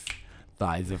Thighs.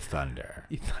 Thighs of thunder.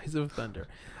 Thighs of thunder.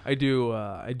 I do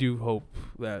hope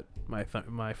that my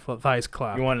thighs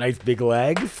clap. You want nice big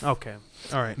legs? Okay.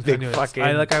 All right. Big Anyways, fucking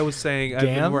like I was saying,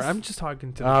 gams? I'm just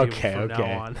talking to the people from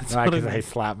now on. That's what Because I I mean.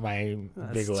 slap my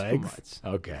That's big too legs.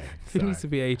 much. Okay. There needs to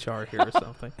be HR here or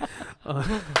something.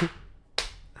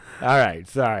 All right.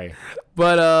 Sorry.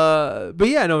 But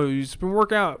yeah, no, you've been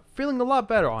working out, feeling a lot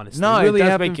better, honestly. No, it really does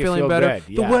have make been you feeling feel better. good,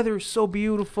 yeah. The weather is so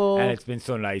beautiful. And it's been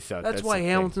so nice out. That's why the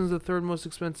Hamilton's the third most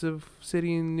expensive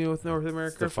city in North America.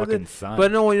 It's the fucking sun.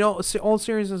 But no, all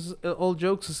seriousness, all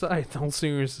jokes aside, all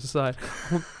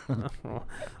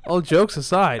jokes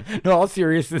aside. No, all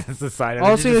seriousness aside.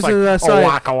 All seriousness aside.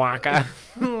 Waka waka.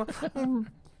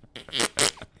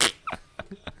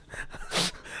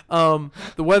 The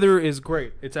weather is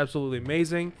great. It's absolutely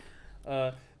amazing.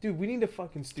 Dude, we need a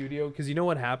fucking studio because you know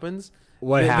what happens?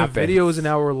 What happens? The video is an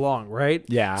hour long, right?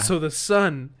 Yeah. So the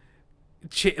sun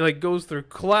goes through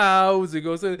clouds. It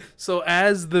goes through, so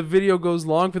as the video goes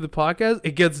long for the podcast,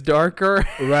 it gets darker.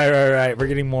 Right. We're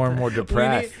getting more and more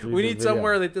depressed. we need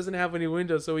somewhere that doesn't have any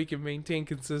windows so we can maintain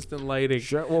consistent lighting.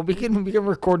 Sure. Well, we can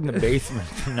record in the basement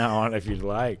from now on if you'd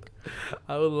like.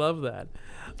 I would love that.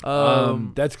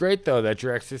 That's great though that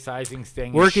you're excising,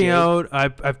 staying working in shape.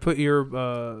 out. I've put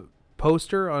your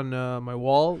poster on my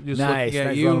wall. Just Nice, looking at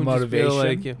nice you. little And just feel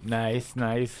motivation. like,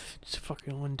 Nice. just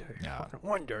fucking wonder. Yeah. Fucking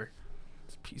wonder.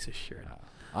 This piece of shit.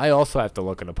 I also have to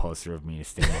look at a poster of me to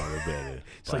stay motivated.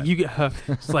 It's like you get.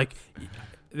 It's like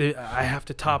I have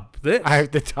to top this. I have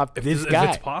to top this guy. If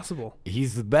it's possible.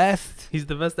 He's the best. He's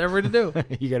the best ever to do.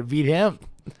 You got to beat him.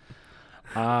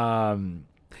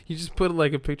 You just put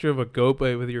like a picture of a goat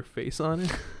with your face on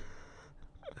it.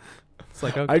 It's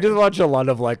like, okay. I just watch a lot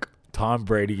of like Tom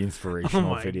Brady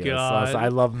inspirational my videos. God. So I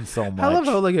love him so much. I love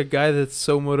how like a guy that's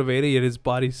so motivated yet his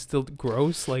body's still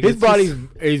gross. Like his body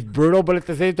is brutal, but at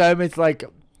the same time, it's like,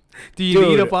 do you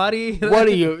need a body? what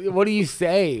do you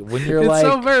say when you're it's like,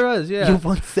 so very much, yeah. you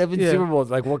won 7 Super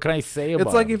Bowls? Like, what can I say about?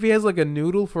 It's like him? if he has like a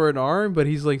noodle for an arm, but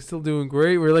he's like still doing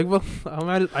great. We're like, well,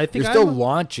 I think you're still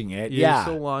launching it. Yeah, Yeah, you're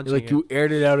still launching like it. you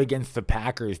aired it out against the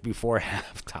Packers before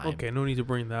halftime. Okay, no need to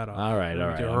bring that up. All right.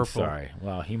 I'm hurtful. sorry.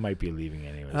 Well, he might be leaving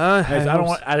anyways. I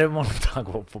didn't want to talk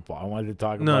about football. I wanted to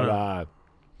talk about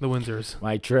the Windsors.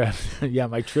 my trip. Yeah,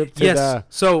 my trip to Yes.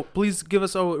 So please give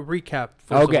us a recap.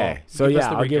 First Okay. Of all. So Give us yeah,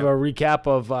 the I'll give recap. a recap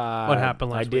of What happened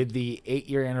last I did week. the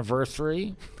 8-year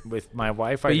anniversary with my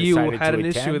wife. But I you decided had to an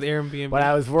attend, issue with Airbnb. but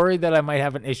I was worried that I might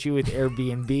have an issue with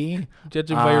Airbnb.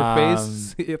 Judging by your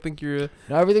face, I think you're.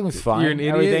 No, everything was fine. You're an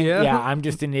idiot, Everything, yeah? I'm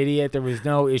just an idiot. There was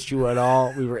no issue at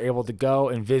all. We were able to go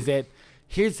and visit.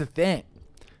 Here's the thing.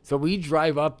 So we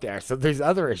drive up there. So there's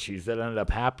other issues that ended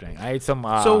up happening. I had some.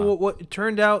 So what? It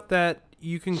turned out that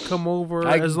you can come over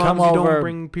I as can long come as you over. don't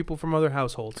bring people from other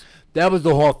households. That was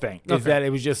the whole thing. Is Okay. that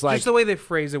it was just like. Just the way they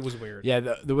phrased it was weird. Yeah,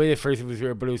 the way they phrased it was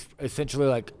weird, but it was essentially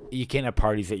like you can't have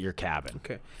parties at your cabin.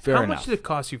 Okay. Fair How enough. much did it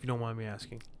cost you, if you don't mind me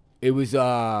asking? It was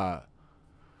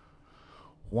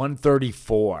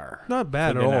 $134. Not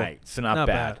bad for at the all. night, so not Not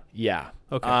bad. bad. Yeah.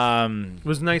 Okay. It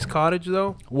was a nice cottage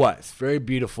though. Was very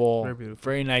beautiful. Very beautiful.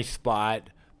 Very nice spot.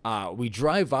 We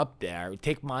drive up there. We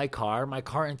take my car. My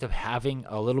car ends up having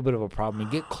a little bit of a problem.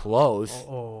 We get close.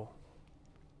 Oh.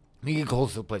 We get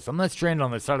close to the place. I'm not stranded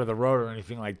on the side of the road or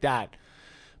anything like that.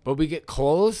 But we get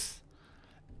close,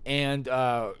 and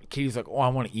Katie's like, "Oh, I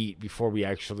want to eat before we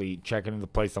actually check into the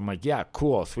place." I'm like, "Yeah,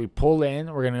 cool." So we pull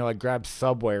in. We're gonna like grab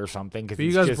Subway or something because But you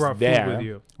it's guys just brought food there. with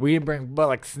you. We didn't bring, but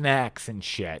like snacks and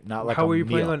shit, not like How a were you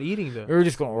meal. planning on eating though? We were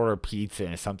just gonna order pizza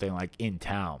and something like in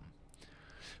town.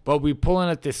 But we pull in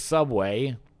at this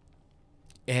Subway,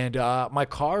 and my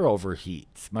car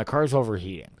overheats. My car's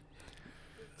overheating.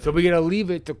 So we got to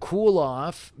leave it to cool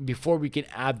off before we can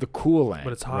add the coolant.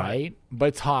 But it's hot. Right? But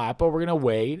it's hot, but we're going to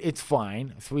wait. It's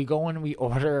fine. So we go in and we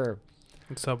order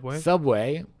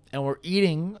Subway. and we're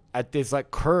eating at this like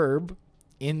curb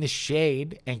in the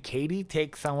shade. And Katie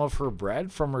takes some of her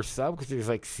bread from her sub because there's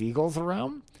like seagulls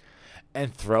around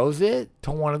and throws it to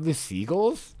one of the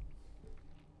seagulls.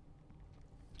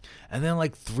 And then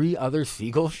like 3 other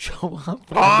seagulls show up.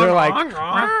 And they're like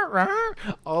 "Rah, rah,"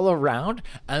 all around.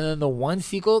 And then the one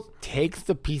seagull takes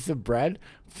the piece of bread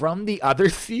from the other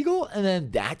seagull. And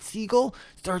then that seagull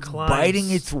starts biting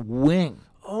its wing.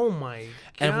 Oh my god.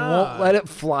 And won't let it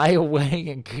fly away.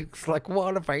 And it's like,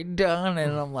 what have I done?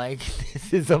 And I'm like,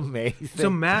 this is amazing. It's a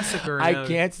massacre. I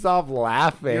can't stop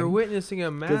laughing. You're witnessing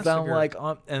a massacre. Because I'm like,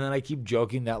 and then I keep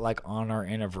joking that like on our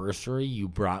anniversary, you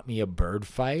brought me a bird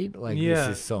fight. Like this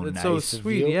is so that's nice so of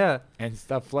sweet. you. Yeah, And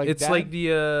stuff like that. it's like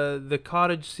the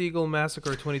Cottage Seagull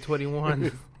Massacre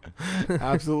 2021.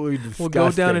 absolutely disgusting. will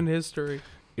go down in history.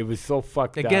 It was so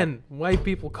fucked up. Again, white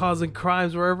people causing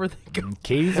crimes wherever they go.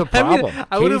 Katie's a problem.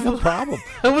 I mean, Katie's a problem.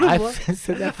 I would have. I've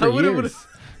said that for years.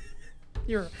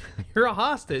 You're a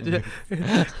hostage.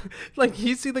 Like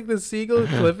you see like the seagull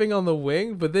clipping on the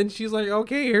wing, but then she's like,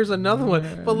 okay, here's another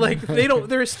one. But like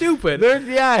they're stupid. They're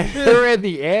in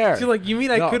the air. She's like, you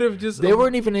mean I could have just? They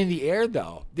weren't even in the air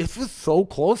though. This was so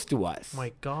close to us.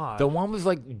 My God. The one was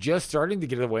like just starting to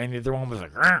get away, and the other one was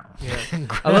like, yeah.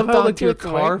 I love how like your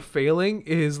car failing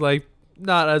is like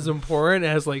not as important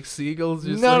as like seagulls.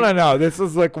 Just no. This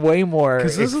was like way more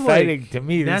exciting to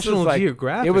me. National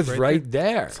Geographic. It was right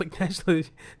there. It's like national.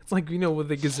 It's like with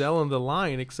the gazelle and the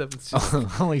lion, except it's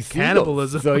just only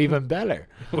cannibalism. So even better.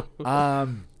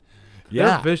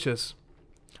 They're vicious.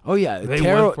 Oh yeah,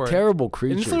 terrible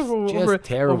creatures. Just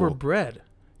terrible. Over bread.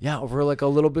 Yeah, over like a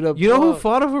little bit of. You know who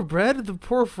fought over bread? The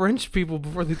poor French people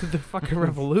before they did the fucking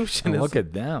revolution. Look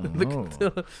at them.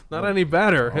 Not any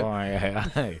better. Oh,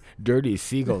 yeah. Dirty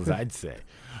seagulls, I'd say.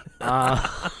 But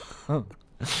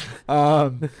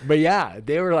yeah,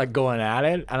 they were like going at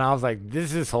it, and I was like,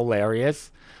 "This is hilarious."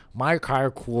 My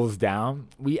car cools down.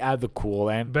 We add the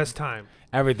coolant. Best time.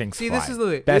 Everything's fine. This is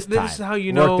the best time. This is how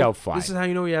you know. Worked out fine. This is how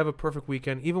you know you have a perfect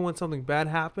weekend. Even when something bad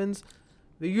happens,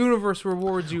 the universe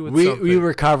rewards you with something. We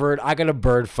recovered. I got a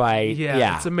bird fight.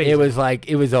 Yeah, it's amazing.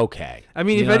 It was okay. I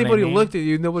mean, if anybody looked at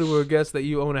you, nobody would have guessed that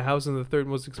you own a house in the third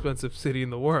most expensive city in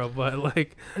the world. But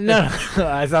like, no,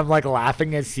 as I'm like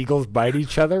laughing as seagulls bite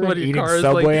each other and eating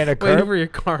Subway like, in a curb. Waiting for your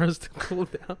cars to cool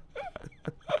down.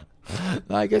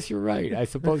 No, I guess you're right. I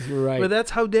suppose you're right. But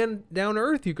that's how down to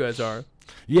earth you guys are.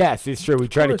 Yes, it's true. We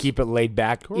try to keep it laid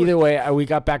back. Either way, we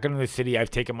got back into the city.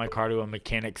 I've taken my car to a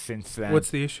mechanic since then. What's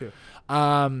the issue?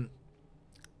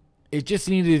 It just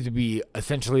needed to be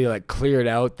essentially like cleared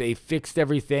out. They fixed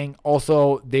everything.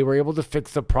 Also, they were able to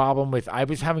fix the problem with, I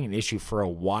was having an issue for a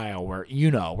while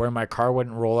where my car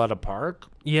wouldn't roll out of park.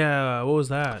 Yeah, what was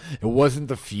that? It wasn't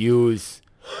the fuse.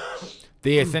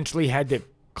 They essentially had to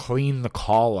clean the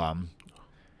column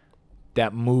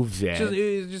that moves it.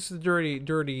 It was just a dirty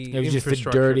It was just a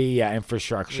dirty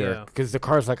infrastructure because the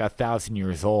car's like 1,000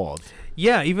 years old.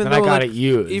 Yeah, even though I got it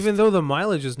used. Even though the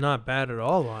mileage is not bad at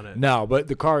all on it. No, but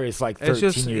the car is like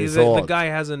 13 years old. The guy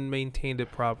hasn't maintained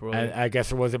it properly. And I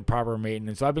guess it wasn't proper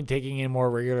maintenance. So I've been taking it more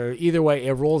regular. Either way,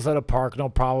 it rolls out of park, no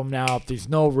problem now. If there's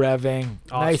no revving,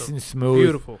 nice and smooth.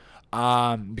 Beautiful.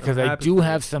 Because I do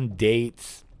have some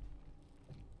dates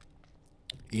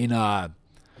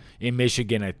in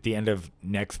Michigan at the end of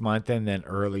next month and then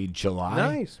early July.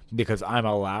 Nice. Because I'm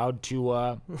allowed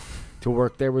to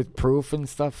work there with proof and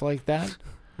stuff like that.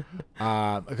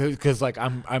 Because like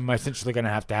I'm essentially gonna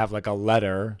have to have like a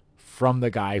letter from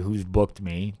the guy who's booked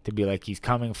me to be like he's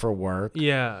coming for work.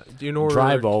 Yeah. In order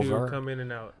drive to over, come in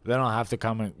and out. Then I'll have to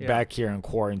come back here and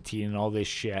quarantine and all this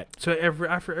shit. So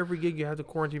after every gig you have to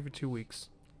quarantine for 2 weeks.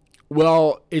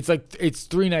 Well, it's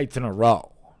 3 nights in a row.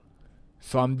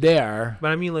 So I'm there.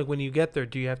 But I mean, like, when you get there,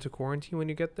 do you have to quarantine when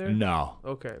you get there? No.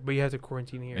 Okay, but you have to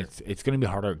quarantine here. It's going to be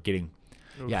harder getting.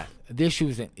 Oof. Yeah, the issue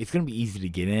is it's going to be easy to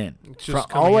get in. From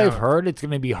all I've heard, it's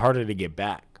going to be harder to get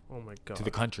back. Oh my God. To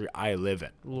the country I live in.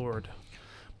 Lord.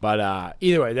 But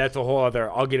either way, that's a whole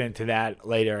other. I'll get into that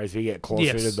later as we get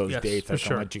closer to those dates. I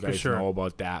can let you guys know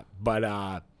about that.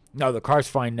 But no, the car's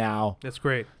fine now. That's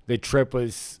great. The trip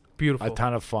was beautiful. A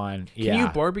ton of fun. Can you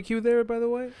barbecue there, by the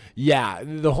way? Yeah.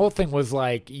 The whole thing was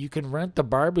like, you can rent the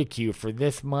barbecue for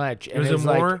this much. And it was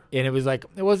more? And it was like,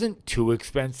 it wasn't too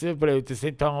expensive, but at the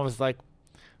same time, I was like,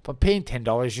 if I'm paying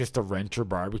 $10 just to rent your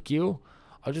barbecue,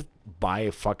 I'll just buy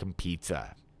a fucking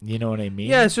pizza. You know what I mean?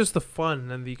 Yeah, it's just the fun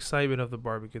and the excitement of the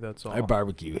barbecue. That's all. I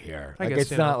barbecue here. I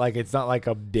guess, it's not like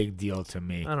a big deal to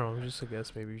me. I don't know. I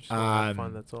guess maybe you just have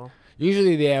fun. That's all.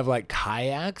 Usually they have like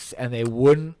kayaks, and they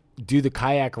wouldn't do the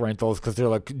kayak rentals because they're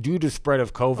like, due to spread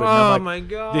of COVID. Oh my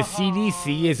God! The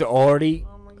CDC is already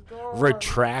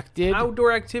retracted.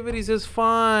 Outdoor activities is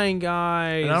fine,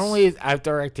 guys. And not only is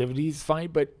outdoor activities fine,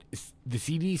 but the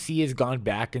CDC has gone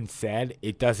back and said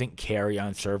it doesn't carry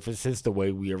on surfaces the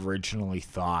way we originally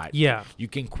thought. Yeah. You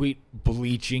can quit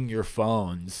bleaching your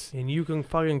phones. And you can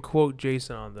fucking quote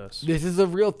Jason on this. This is a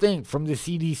real thing from the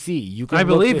CDC. You can I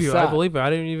believe you. Up. I believe it. I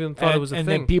didn't even thought it was a thing. And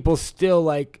then people still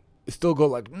go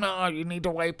like, no, you need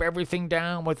to wipe everything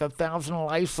down with 1,000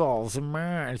 Lysols.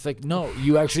 And it's like, no,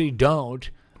 you actually don't.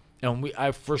 And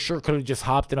I for sure could have just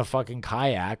hopped in a fucking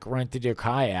kayak, rented your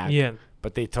kayak. Yeah.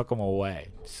 But they took them away.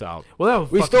 So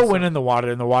we still went in the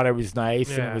water, and the water was nice,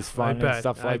 and it was fun and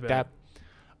stuff like that.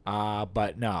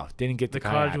 But no, didn't get the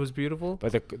kayak. Cottage was beautiful?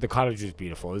 But the cottage was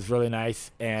beautiful. It was really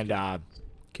nice. And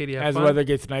Katie, as the weather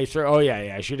gets nicer,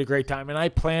 she had a great time. And I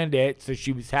planned it, so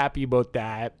she was happy about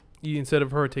that. Instead of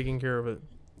her taking care of it.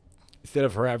 Instead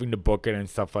of her having to book it and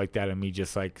stuff like that, and me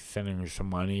just like sending her some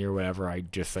money or whatever, I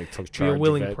just like took charge of it. Be a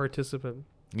willing participant.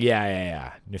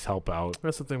 Yeah. Just help out.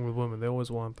 That's the thing with women; they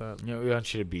always want that. You know, we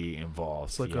want you to be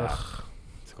involved. It's like, ugh.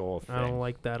 It's a whole thing. I don't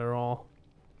like that at all.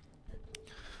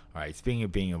 All right, speaking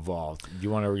of being involved, do you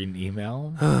want to read an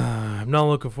email? I'm not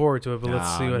looking forward to it, but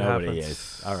let's see what nobody happens.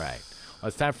 Is. All right. Well,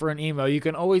 it's time for an email. You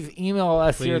can always email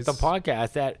us here at the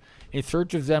podcast at In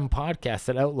Search of Zen Podcast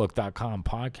at Outlook.com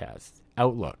podcast.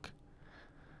 Outlook.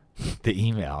 The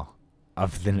email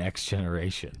of the next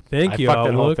generation. Thank you, fucked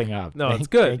that whole Outlook. thing up. No, it's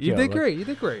good. You did great. You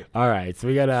did great. All right, so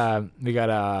we got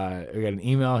an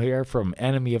email here from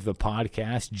enemy of the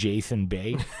podcast, Jason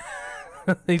Bay.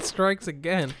 He strikes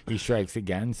again. He strikes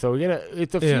again. So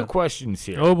it's a few questions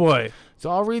here. Oh boy.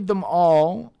 So I'll read them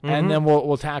all, and then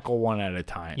we'll tackle one at a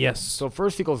time. Yes. So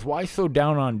first he goes, "Why so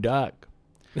down on Doug?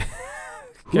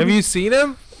 Have you seen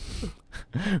him?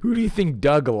 Who do you think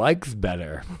Doug likes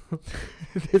better?"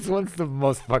 This one's the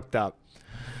most fucked up.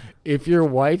 If your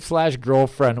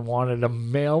wife/girlfriend wanted a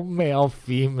male,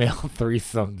 female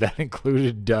threesome that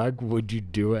included Doug, would you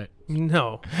do it?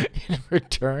 No. In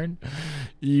return,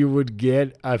 you would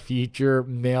get a future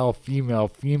male, female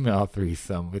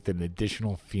threesome with an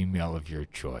additional female of your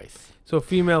choice. So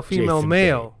female, Jason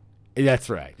male. Bay. That's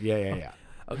right. Yeah.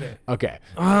 Okay.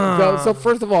 So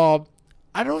first of all,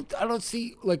 I don't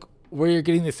see like where you're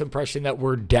getting this impression that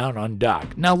we're down on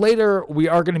Doug. Now later we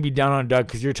are going to be down on Doug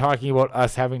because you're talking about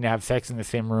us having to have sex in the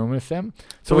same room with him.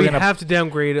 So we have to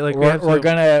downgrade it. Like we're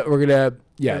gonna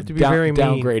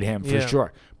downgrade him for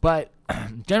sure. But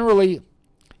generally,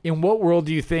 in what world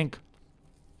do you think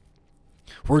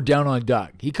we're down on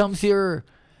Doug? He comes here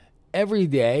every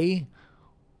day,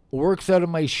 works out of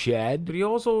my shed. But he's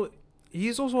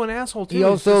also an asshole too. He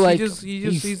also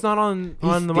he's not on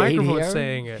the microphone here.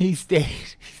 Saying it. He stayed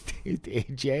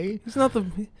AJ. He's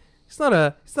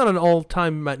not an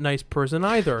all-time nice person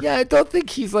either. Yeah, I don't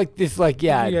think he's like this.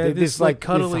 This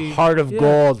cuddly, this heart of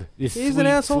gold. He's an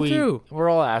asshole too. We're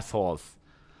all assholes.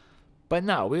 But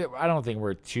no, I don't think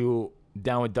we're too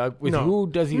down with Doug. Who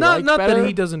does he like better? Not that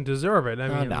he doesn't deserve it.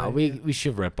 I mean, we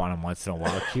should rip on him once in a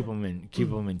while. Keep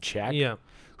him in check. Yeah.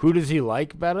 Who does he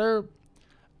like better?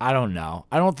 I don't know.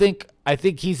 I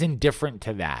think he's indifferent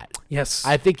to that. Yes.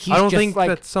 I think he's. I don't think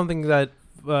that's something that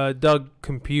Doug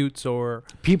computes or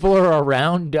people are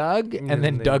around Doug and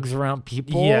then Doug's around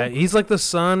people. Yeah, he's like the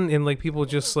sun and like people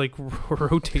just like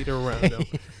rotate around him.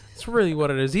 That's really what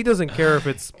it is. He doesn't care if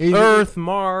it's Earth,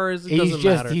 Mars. It doesn't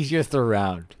matter. He's just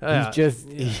around.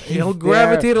 He'll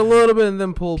gravitate a little bit and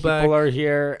then pull back. People are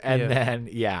here and then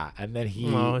he.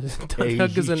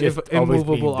 Doug is an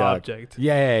immovable object.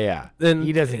 Yeah. Then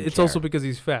he doesn't. It's care. Also because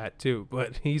he's fat too,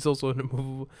 but he's also an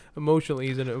immovable. Emotionally,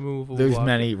 he's an immovable. There's object.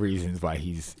 many reasons why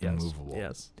he's immovable.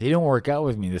 Yes. He didn't work out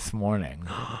with me this morning.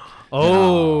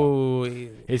 Oh,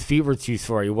 his feet were too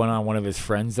sore. He went on one of his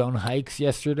friend zone hikes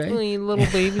yesterday. Little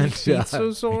baby feet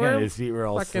so sore. Yeah, his feet were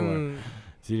all sore.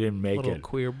 So he didn't make little it.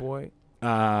 Queer boy.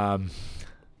 So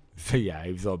yeah,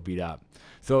 he was all beat up.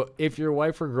 So if your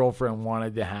wife or girlfriend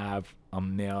wanted to have a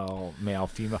male,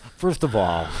 female, first of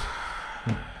all,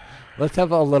 let's have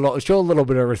show a little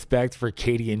bit of respect for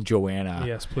Katie and Joanna.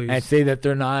 Yes, please. And say that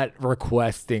they're not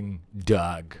requesting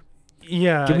Doug.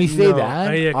 Yeah. Can we say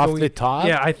that off the top?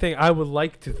 Yeah, I would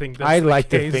like to think that's I'd the like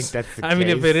case. to think that's the case. I mean,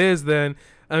 if it is, then,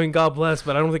 God bless,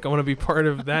 but I don't think I want to be part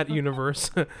of that universe.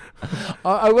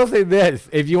 I will say this.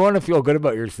 If you want to feel good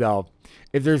about yourself,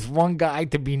 if there's one guy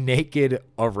to be naked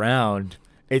around,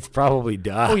 it's probably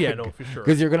Doug. Oh, yeah, no, for sure.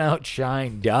 Because you're going to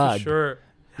outshine Doug. For sure.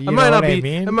 I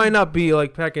might not be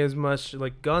like packing as much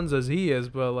like guns as he is,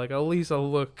 but like at least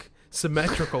I'll look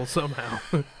symmetrical somehow.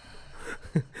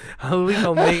 At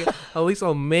least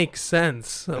I'll make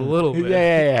sense a little bit.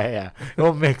 Yeah.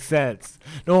 It'll make sense.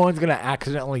 No one's gonna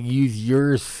accidentally use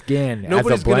your skin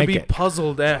Nobody's as a blanket. gonna be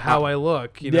puzzled at how I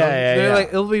look. You know? Yeah. Like,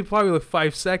 it'll be probably like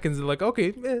 5 seconds. They're like,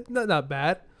 okay, not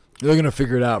bad. They're gonna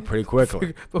figure it out pretty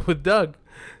quickly. But with Doug,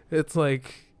 it's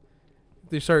like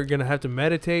they start gonna have to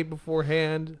meditate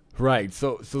beforehand. Right.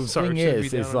 So the thing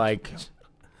is like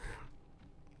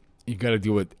you got to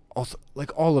do it. Also,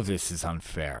 like all of this is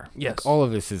unfair. Yes. Like, all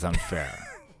of this is unfair.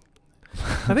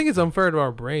 I think it's unfair to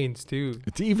our brains too.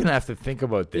 To even have to think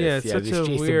about this. Yeah, it's such this a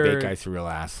Jason weird. Bay guy's a real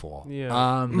asshole.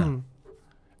 Yeah.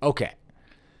 Okay.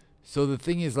 So the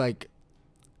thing is, like,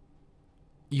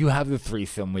 you have the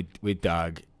threesome with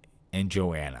Doug and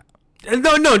Joanna.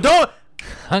 No, don't.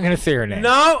 I'm gonna say her name.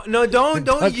 No,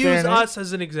 don't use us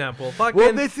as an example.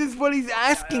 Well, this is what he's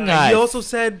asking us. He also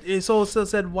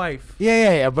said wife.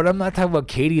 Yeah. But I'm not talking about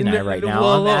Katie and I right now.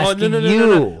 Well, I'm asking you.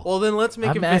 No. Well, then let's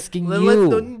make it. I'm asking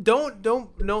you.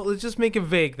 Don't. Let's just make it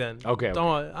vague then. Okay.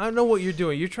 I know what you're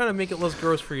doing. You're trying to make it less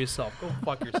gross for yourself. Go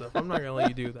fuck yourself. I'm not gonna let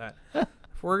you do that.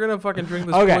 If we're gonna fucking drink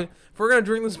this, Okay. if we're gonna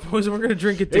drink this poison, we're gonna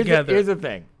drink it together. Here's the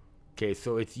thing. Okay,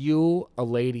 so it's you, a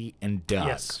lady, and Doug.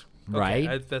 Yes. Right?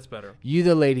 Okay, that's better. You,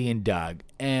 the lady, and Doug.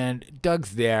 And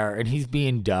Doug's there, and he's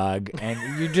being Doug,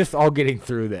 and you're just all getting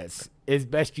through this as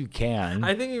best you can.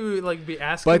 I think you would like be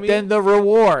asking But me. then the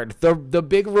reward, the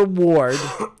big reward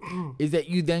is that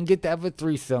you then get to have a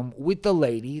threesome with the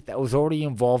lady that was already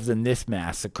involved in this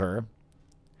massacre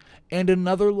and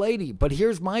another lady. But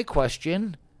here's my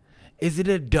question. Is it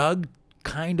a Doug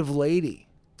kind of lady?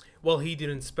 Well, he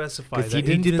didn't specify that. He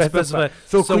didn't specify.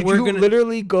 So could we're you gonna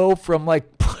literally go from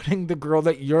like putting the girl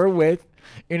that you're with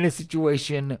in a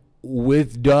situation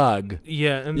with Doug?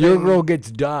 Yeah, and Your then, girl gets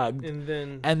Doug, and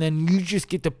then you just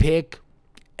get to pick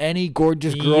any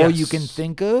gorgeous girl you can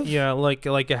think of? Yeah, like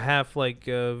a half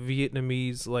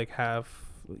Vietnamese, like half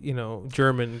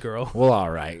German girl. Well, all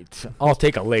right. I'll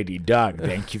take a lady Doug.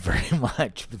 Thank you very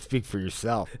much. But speak for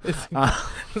yourself.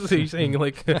 So you're saying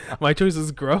like my choice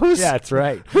is gross? Yeah, that's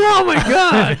right. Oh my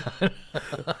god!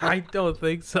 I don't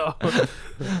think so.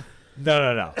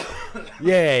 No.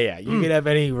 Yeah. You can have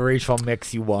any racial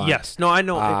mix you want. Yes. No, I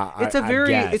know. It's a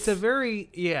very.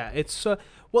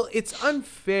 Well, it's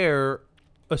unfair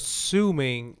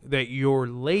assuming that your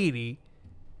lady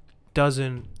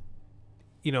doesn't,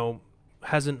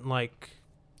 hasn't like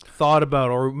thought about,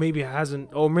 or maybe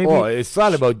hasn't, or maybe. Oh, it's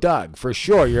thought about Doug for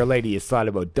sure. Your lady has thought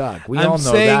about Doug. We I'm all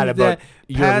know saying that about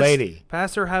your lady.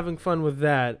 Past her having fun with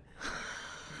that,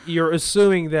 you're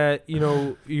assuming that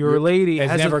your lady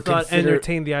has hasn't never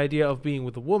entertained the idea of being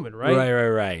with a woman, right?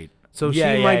 Right. So she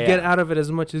might get out of it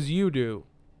as much as you do,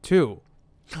 too.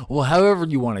 Well, however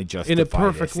you want to justify in a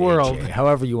perfect this, world. AJ,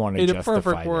 however you want to justify in a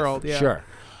perfect this. world, yeah. Sure.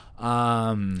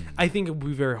 I think it would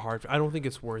be very hard. I don't think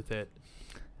it's worth it.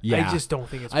 Yeah. I just don't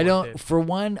think it's I worth don't. it. For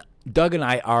one, Doug and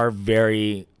I are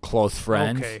very close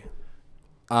friends. Okay.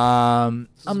 I'm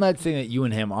not saying that you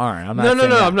and him aren't. I'm not No. saying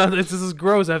that. I'm not. This is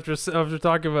gross after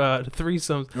talking about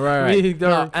threesomes. Right.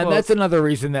 No, and that's another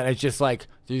reason that it's just like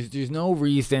there's no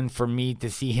reason for me to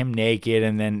see him naked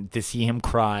and then to see him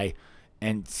cry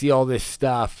and see all this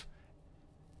stuff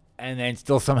and then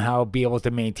still somehow be able to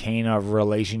maintain a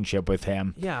relationship with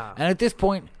him. Yeah. And at this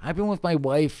point, I've been with my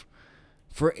wife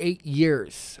for 8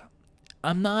 years.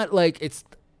 I'm not like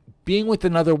being with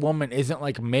another woman isn't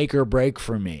like make or break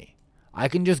for me. I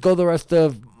can just go the rest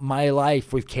of my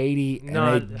life with Katie and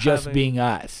it just being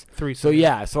us.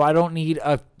 Threesome. So I don't need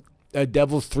a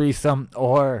devil's threesome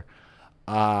or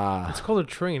it's called a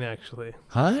train, actually.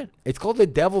 Huh? It's called a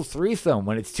devil's threesome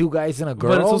when it's two guys and a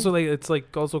girl. But it's also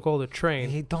also called a train.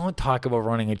 Hey, don't talk about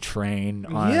running a train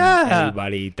on Yeah.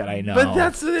 anybody that I know. But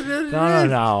that's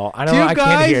No. I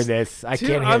can't hear this. I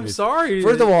can't hear I'm this. sorry.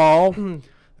 First of all,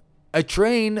 a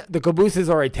train, the cabooses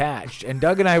are attached, and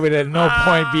Doug and I would at no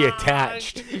point be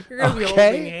attached. You're gonna be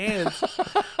holding hands.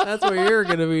 That's what you're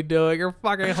gonna be doing. You're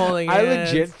fucking holding I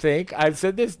hands. legit think I've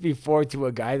said this before to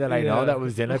a guy that I know that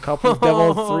was in a couple of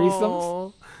devil's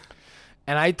threesomes,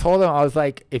 and I told him, I was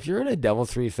like, if you're in a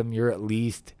devil's threesome, you're at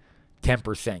least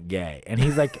 10% gay, and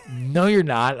he's like, no, you're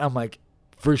not. I'm like,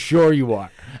 for sure you are.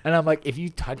 And I'm like, if you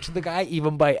touch the guy,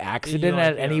 even by accident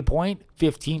at any point,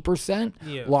 15%.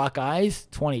 Yeah. Lock eyes,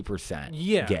 20%.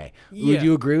 Yeah. Gay. Yeah. Would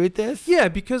you agree with this? Yeah,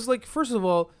 because first of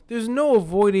all, there's no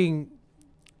avoiding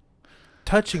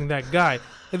touching that guy.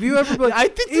 Have you ever? I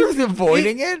think there's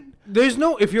avoiding it. There's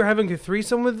no, if you're having a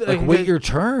threesome with wait your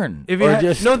turn. If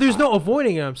no, there's no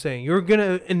avoiding it. I'm saying you're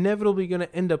inevitably gonna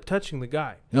end up touching the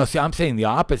guy. No, see, I'm saying the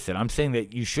opposite. I'm saying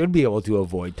that you should be able to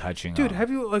avoid touching. Dude, him.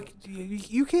 have you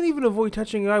you can't even avoid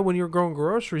touching a guy when you're going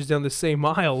groceries down the same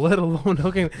aisle, let alone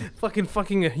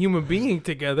fucking a human being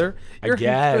together. I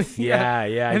guess,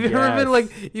 yeah. Have you ever been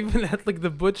even at the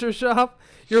butcher shop?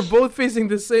 You're both facing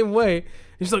the same way.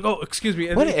 He's like, oh, excuse me.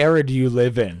 And what era do you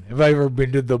live in? Have I ever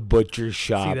been to the butcher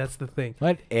shop? See, that's the thing.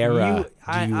 What era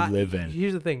do you live in?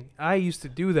 Here's the thing. I used to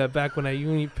do that back when I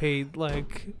only paid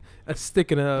a stick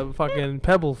and a fucking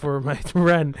pebble for my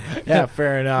rent. Yeah,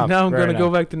 fair enough. Now I'm gonna go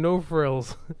back to no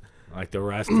frills, like the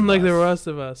rest of us. like the rest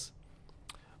of us.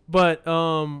 But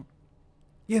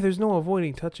yeah, there's no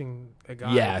avoiding touching a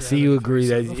guy. Yeah, so you agree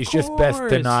that it's just best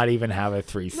to not even have a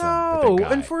threesome with a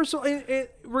guy. And first,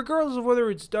 regardless of whether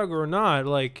it's Doug or not,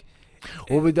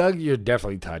 well, with Doug, you're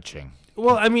definitely touching.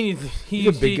 Well, I mean,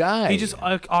 he's a big guy. He just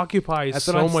occupies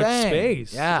so much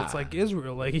space. Yeah, it's like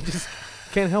Israel. He just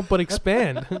can't help but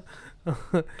expand.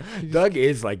 Doug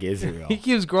is like Israel. He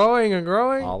keeps growing and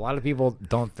growing. A lot of people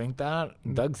don't think that.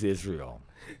 Doug's Israel.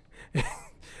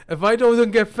 If I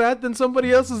don't get fat, then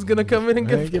somebody else is gonna come in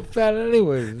and get fat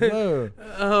anyways. No.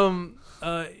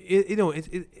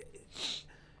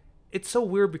 It's so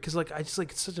weird because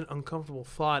it's such an uncomfortable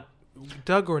thought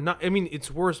Doug or not. I mean, it's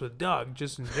worse with Doug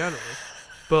just in general.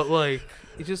 But like,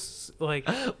 it just like.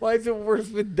 Why is it worse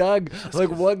with Doug? Like,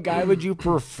 what guy would you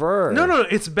prefer? No.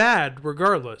 It's bad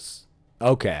regardless.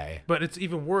 Okay. But it's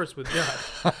even worse with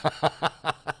Doug.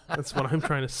 That's what I'm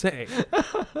trying to say.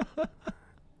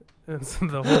 That's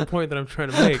the whole point that I'm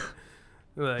trying to make.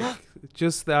 Like,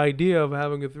 just the idea of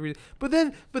having a three. But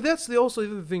that's also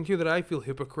the other thing too that I feel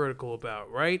hypocritical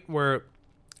about, right? Where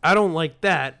I don't like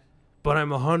that, but I'm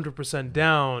 100%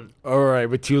 down. All right,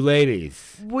 with two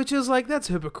ladies. Which is like, that's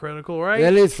hypocritical, right?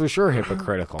 That is for sure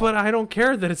hypocritical. But I don't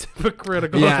care that it's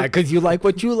hypocritical. Yeah, because you like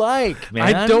what you like,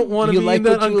 man. I don't want to be in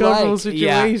that uncomfortable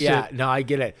situation. Yeah, no, I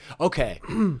get it. Okay.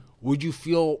 Would you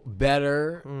feel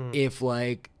better if,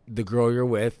 like, the girl you're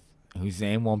with, whose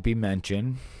name won't be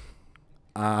mentioned,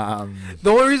 the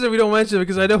only reason we don't mention it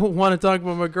because I don't want to talk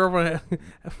about my girlfriend,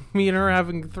 me and her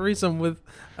having a threesome with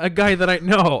a guy that I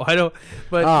know. I don't.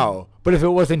 But but if it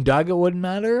wasn't Doug, it wouldn't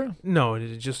matter. No,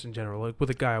 just in general. Like with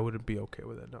a guy, I wouldn't be okay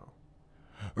with it. No.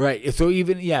 Right. So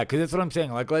even because that's what I'm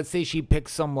saying. Like, let's say she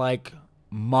picks some like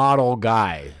model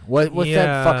guy. What's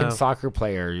that fucking soccer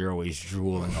player you're always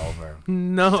drooling over?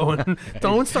 No,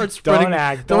 don't start spreading.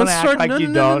 Don't act like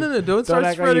you don't. No. Don't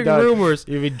start spreading rumors.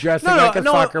 You've been dressing like a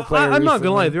soccer player. I'm not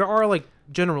gonna lie. There are like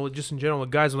just in general,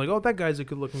 guys are like, oh, that guy's a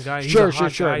good-looking guy. He's Sure. a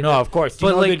hot guy. No, of course. Do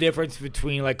you know like, the difference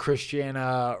between like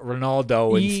Cristiano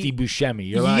Ronaldo and Steve Buscemi?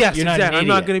 You're not, yes, you're not exactly. an I'm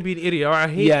not going to be an idiot. Or I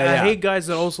hate guys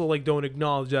that also like don't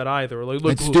acknowledge that either. Like,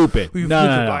 look, it's stupid. No.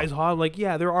 Guy's hot. Like,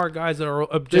 yeah, there are guys that are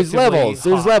objectively There's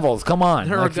hot. levels. Come on.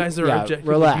 There are guys that are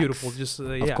objectively beautiful. Just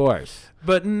of course.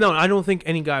 But no, I don't think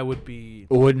any guy would be.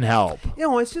 It wouldn't help. You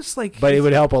know, it's just like. But it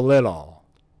would help a little.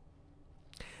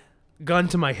 Gun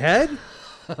to my head.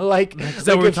 Like, is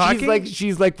that what we're talking?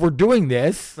 She's like, we're doing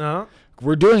this. Uh-huh.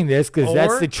 We're doing this because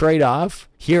that's the trade-off.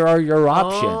 Here are your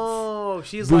options. Oh,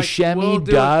 she's Buscemi, like,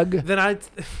 Doug. Then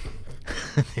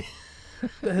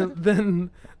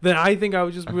I think I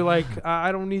would just be like,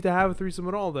 I don't need to have a threesome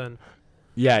at all. Then.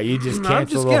 Yeah, you just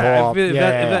cancel the whole.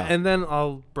 And then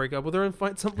I'll break up with her and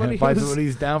find somebody. Find somebody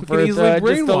who's down for just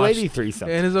a lady threesome.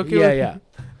 And is okay.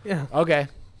 Yeah. Okay.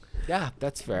 Yeah,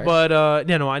 that's fair. But I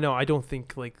know. I don't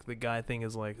think like the guy thing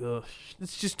is like, ugh,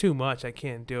 it's just too much. I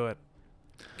can't do it.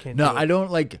 I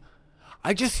don't like.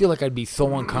 I just feel like I'd be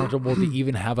so uncomfortable to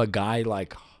even have a guy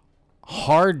like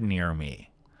hard near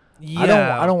me.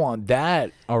 Yeah. I don't want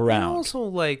that around. And also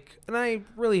like, and I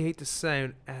really hate to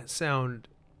sound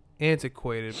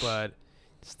antiquated, but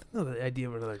just the idea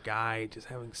of another guy just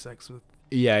having sex with.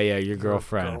 Yeah, your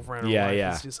girlfriend.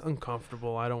 Yeah. It's just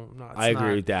uncomfortable. I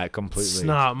agree with that completely. It's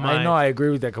not my. I know, I agree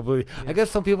with that completely. Yeah. I guess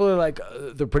some people are like,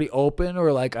 they're pretty open,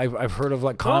 or like I've heard of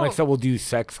like comics that will do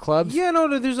sex clubs. Yeah,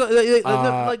 no, there's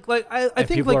I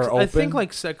think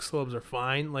like sex clubs are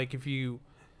fine. Like if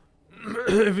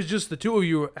it's just the two of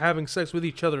you having sex with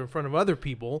each other in front of other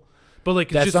people, but like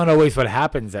that's not always what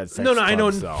happens at sex clubs. I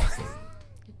know. Though.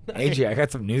 AJ, I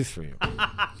got some news for you.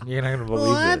 You're not gonna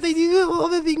believe this. They do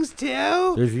other things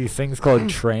too. There's these things called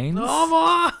trains,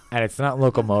 and it's not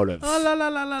locomotives.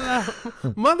 Oh,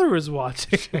 la. Mother is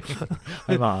watching.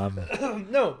 Hi, Mom.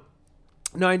 No,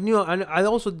 I knew. I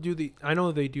also do the. I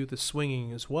know they do the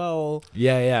swinging as well.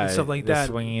 Yeah, and stuff like the that.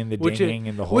 Swinging, the dinging,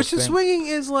 and the whole thing. The swinging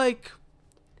is like.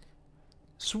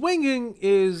 Swinging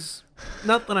is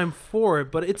not that I'm for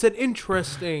it, but it's an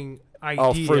interesting idea.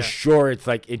 Oh, for sure, it's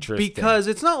like interesting because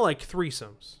it's not like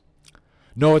threesomes.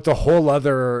 No, it's a whole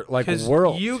other like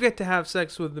world. You get to have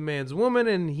sex with the man's woman,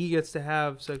 and he gets to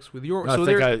have sex with your. No,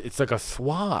 it's like a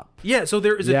swap. Yeah, so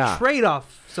there is a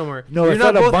trade-off somewhere. No, it's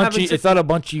not a bunch. It's not a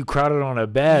bunch of you crowded on a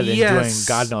bed and doing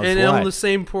God knows and what. on the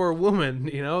same poor woman.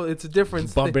 You know, it's a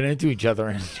difference. Bumping into each other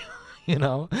and. You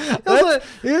know,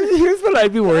 here's what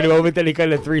I'd be worried about with any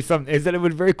kind of threesome is that it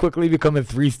would very quickly become a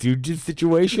Three Stooges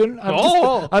situation.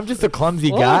 I'm just a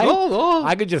clumsy guy.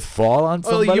 I could just fall on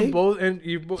somebody. You both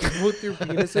your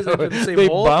penises are in the same they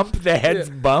hole. Bump. The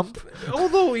heads bump.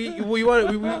 Although we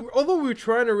were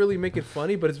trying to really make it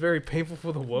funny, but it's very painful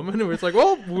for the woman. Where it's like,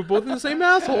 we're both in the same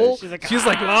asshole. She's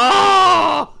like,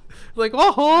 oh. Like,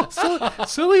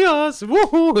 silly us.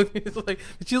 Woo.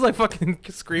 She's like fucking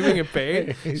screaming in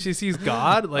pain. She sees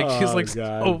God. Like, she's like,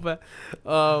 so bad.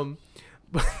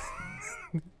 But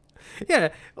yeah.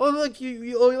 Oh, like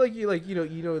you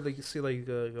see like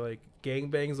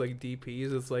gangbangs like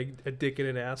DPs. It's like a dick in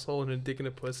an asshole and a dick in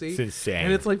a pussy. It's insane.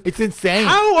 And it's like, it's insane.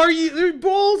 How are you? Their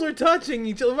balls are touching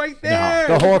each other right there.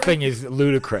 No, the whole thing is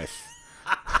ludicrous.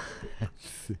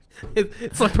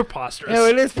 It's like preposterous. No,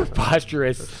 it is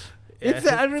preposterous. I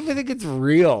don't even think it's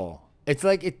real. It's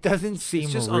like it doesn't seem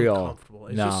It's just real. uncomfortable.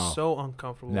 It's just so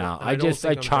uncomfortable. No, and I don't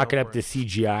think I'm chalk it down up for to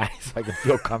CGI so I can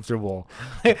feel comfortable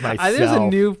myself. There's a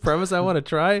new premise I want to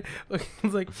try.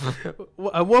 It's like,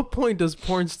 at what point does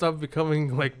porn stop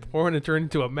becoming like porn and turn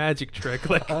into a magic trick?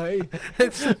 Like,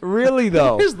 really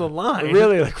though. Here's the line.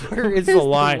 Really, like where is the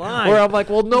line? line? Where I'm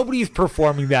like, well, nobody's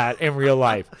performing that in real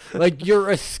life. Like you're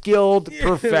a skilled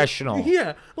professional.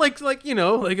 Yeah, like like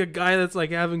a guy that's like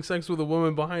having sex with a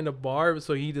woman behind a bar,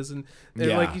 so he doesn't.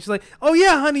 And like he's like, oh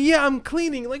yeah, honey, yeah, I'm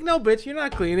cleaning. Like, no, bitch, you're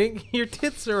not cleaning. Your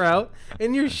tits are out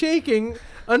and you're shaking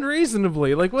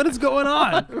unreasonably. Like, what is going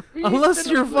on? Unless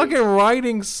you're fucking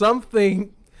riding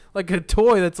something like a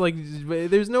toy that's like,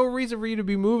 there's no reason for you to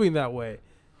be moving that way.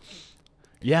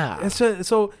 Yeah. And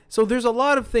so there's a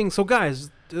lot of things. So guys,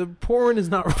 porn is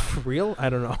not real. I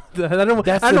don't know. I don't know what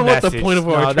the point of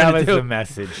what we're trying to do. That was the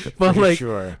message. But like,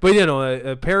 sure.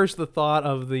 But perish the thought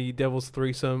of the devil's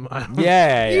threesome.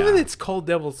 Even it's called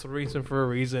devil's threesome for a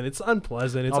reason. It's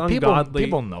unpleasant. It's ungodly.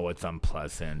 People know it's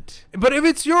unpleasant. But if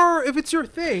it's your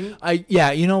thing,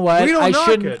 you know what? We don't knock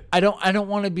it. I don't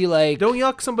want to be like. Don't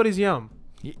yuck somebody's yum.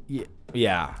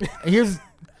 Yeah.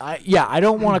 I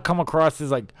don't want to come across as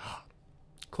like.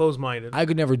 Close-minded. I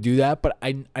could never do that, but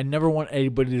I never want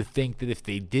anybody to think that if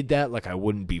they did that, like I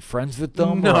wouldn't be friends with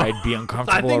them or I'd be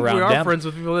uncomfortable around them. I think we are friends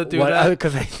with people that do that.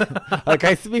 Because like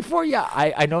I said before,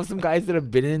 I know some guys that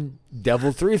have been in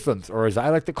devil threesomes, or as I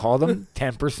like to call them,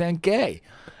 10% gay,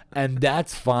 and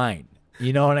that's fine.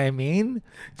 You know what I mean?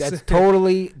 That's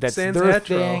sans their hetero.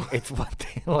 thing. It's what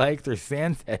they like. They're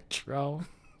sans hetero.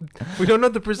 We don't know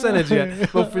the percentage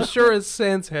yet, but for sure it's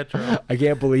sans hetero. I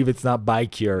can't believe it's not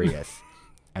bi-curious.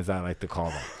 As I like to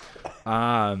call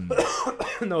them.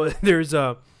 No, there's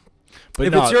but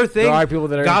if it's your thing, there are people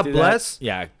that are God bless. That.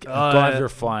 Yeah, guns are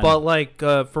fun. But like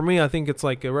for me, I think it's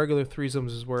like a regular threesomes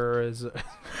is whereas.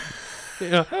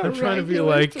 I'm trying to be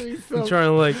like, I'm trying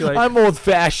to like. I'm old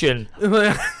fashioned.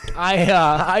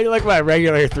 I like my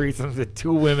regular threesomes with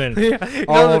two women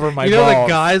all over my balls. You know the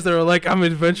guys that are like, I'm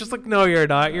adventurous. Like, no, you're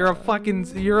not. You're a fucking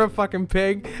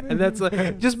pig. And that's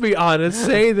like, just be honest.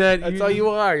 Say that. That's all you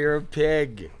are. You're a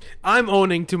pig. I'm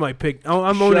owning to my pig.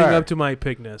 I'm owning up to my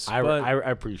pigness.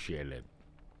 I appreciate it.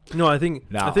 No, I think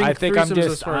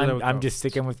I'm just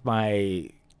sticking with my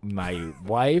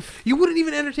wife. You wouldn't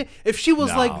even entertain if she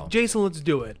was like, Jason, let's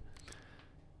do it.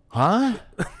 Huh?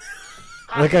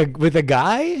 with a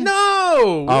guy?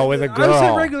 No. Oh, with a girl. I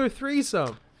said regular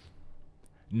threesome.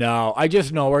 No, I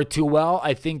just know her too well.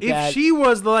 I think if she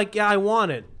was like, yeah, I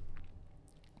want it.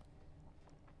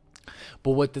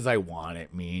 But what does I want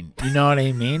it mean? You know what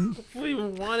I mean?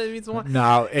 Want it means want.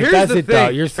 No, it doesn't though.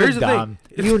 You're so dumb.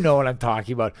 You know what I'm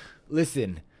talking about.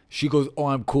 Listen. She goes, "Oh,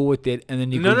 I'm cool with it," and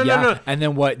then you go, "Yeah," and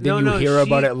then what? Then you hear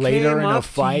about it later in a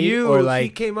fight, or like she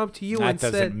came up to you and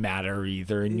said, "That doesn't matter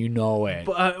either," and you know it.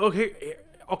 But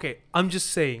okay. I'm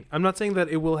just saying. I'm not saying that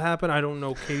it will happen. I don't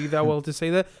know Katie that well to say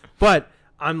that, but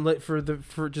I'm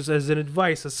for just as an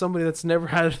advice, as somebody that's never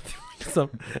had an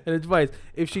advice.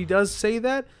 If she does say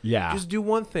that, just do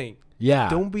one thing. Yeah.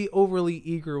 Don't be overly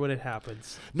eager when it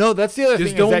happens. No, that's the other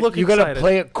thing. Don't look you gotta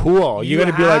play it cool. You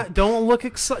gotta be like, don't look too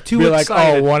excited. Like,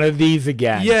 oh, one of these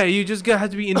again. Yeah, you just have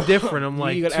to be indifferent. I'm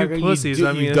like, two pussies.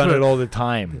 You've done it all the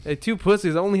time. Two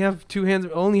pussies. I only have two hands.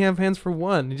 Only have hands for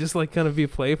one. You just like kind of be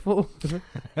playful.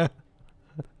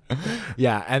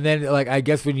 Yeah, and then like I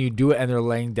guess when you do it and they're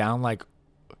laying down, like,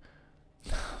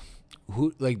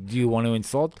 who like do you want to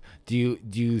insult? Do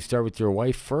you start with your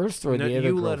wife first or the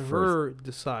other girl first? You let her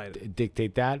decide.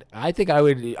 Dictate that. I think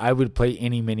I would play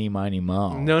any mini miny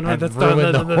mo. No, that's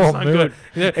not good.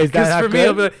 Because for me,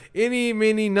 I'm like, any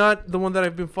mini, not the one that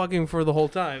I've been fucking for the whole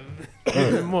time.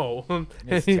 Mo.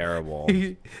 It's terrible.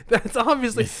 That's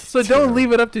obviously so. Don't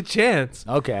leave it up to chance.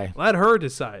 Okay. Let her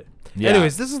decide. Yeah.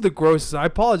 Anyways, this is the grossest. I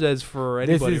apologize for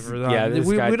anybody for that. Yeah,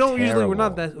 we don't usually. We're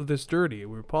not this dirty.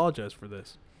 We apologize for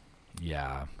this.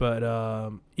 Yeah. But,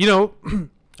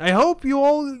 I hope you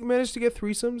all manage to get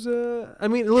threesomes. I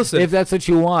mean, listen. If that's what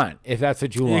you want.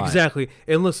 Exactly.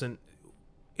 And listen,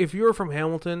 if you're from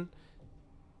Hamilton,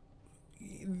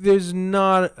 there's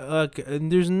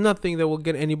nothing that will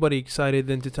get anybody excited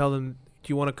than to tell them,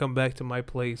 do you want to come back to my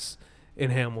place in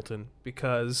Hamilton?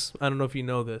 Because, I don't know if you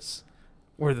know this,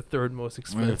 we're the third most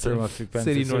expensive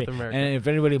city in North America. And if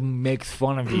anybody makes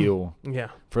fun of you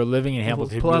for living in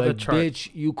Hamilton, be like, bitch,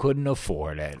 you couldn't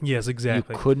afford it. Yes,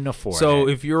 exactly. You couldn't afford it. So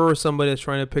if you're somebody that's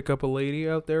trying to pick up a lady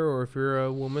out there, or if you're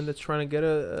a woman that's trying to get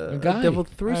a devil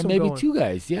threesome maybe going, two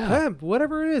guys,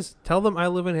 whatever it is, tell them I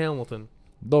live in Hamilton.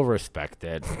 They'll respect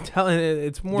it.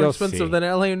 It's more expensive than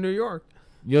LA and New York.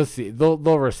 You'll see. They'll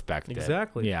respect it.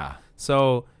 Exactly. Yeah.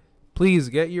 So please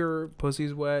get your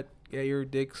pussies wet. get your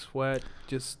dick sweat.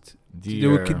 Just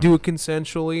Do do it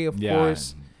consensually, of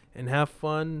course, and have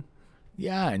fun.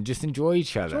 Yeah, and just enjoy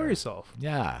each other. Enjoy yourself.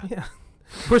 Yeah. Yeah.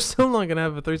 We're still not gonna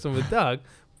have a threesome with Doug,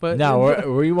 but No,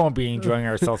 we won't be enjoying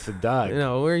ourselves with Doug.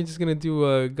 No, we're just gonna do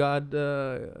a God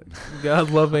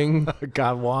loving,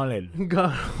 God wanted.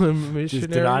 God missionary.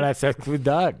 Just do not have sex with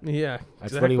Doug. Yeah,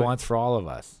 That's what he wants for all of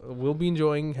us. We'll be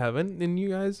enjoying heaven, and you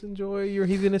guys enjoy your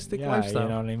heathenistic lifestyle. You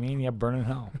know what I mean? Yeah, burn in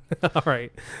hell. All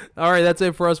right. That's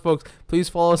it for us, folks. Please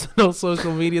follow us on all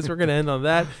social medias. We're gonna end on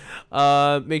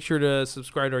that. Make sure to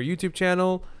subscribe to our YouTube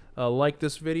channel. Like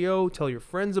this video. Tell your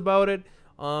friends about it.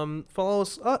 Follow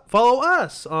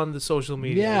us on the social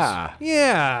medias.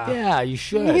 Yeah, you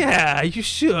should. Yeah, you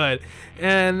should.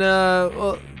 And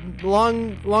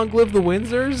long live the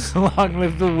Windsors. Long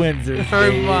live the Windsors. All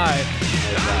right,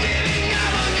 bye.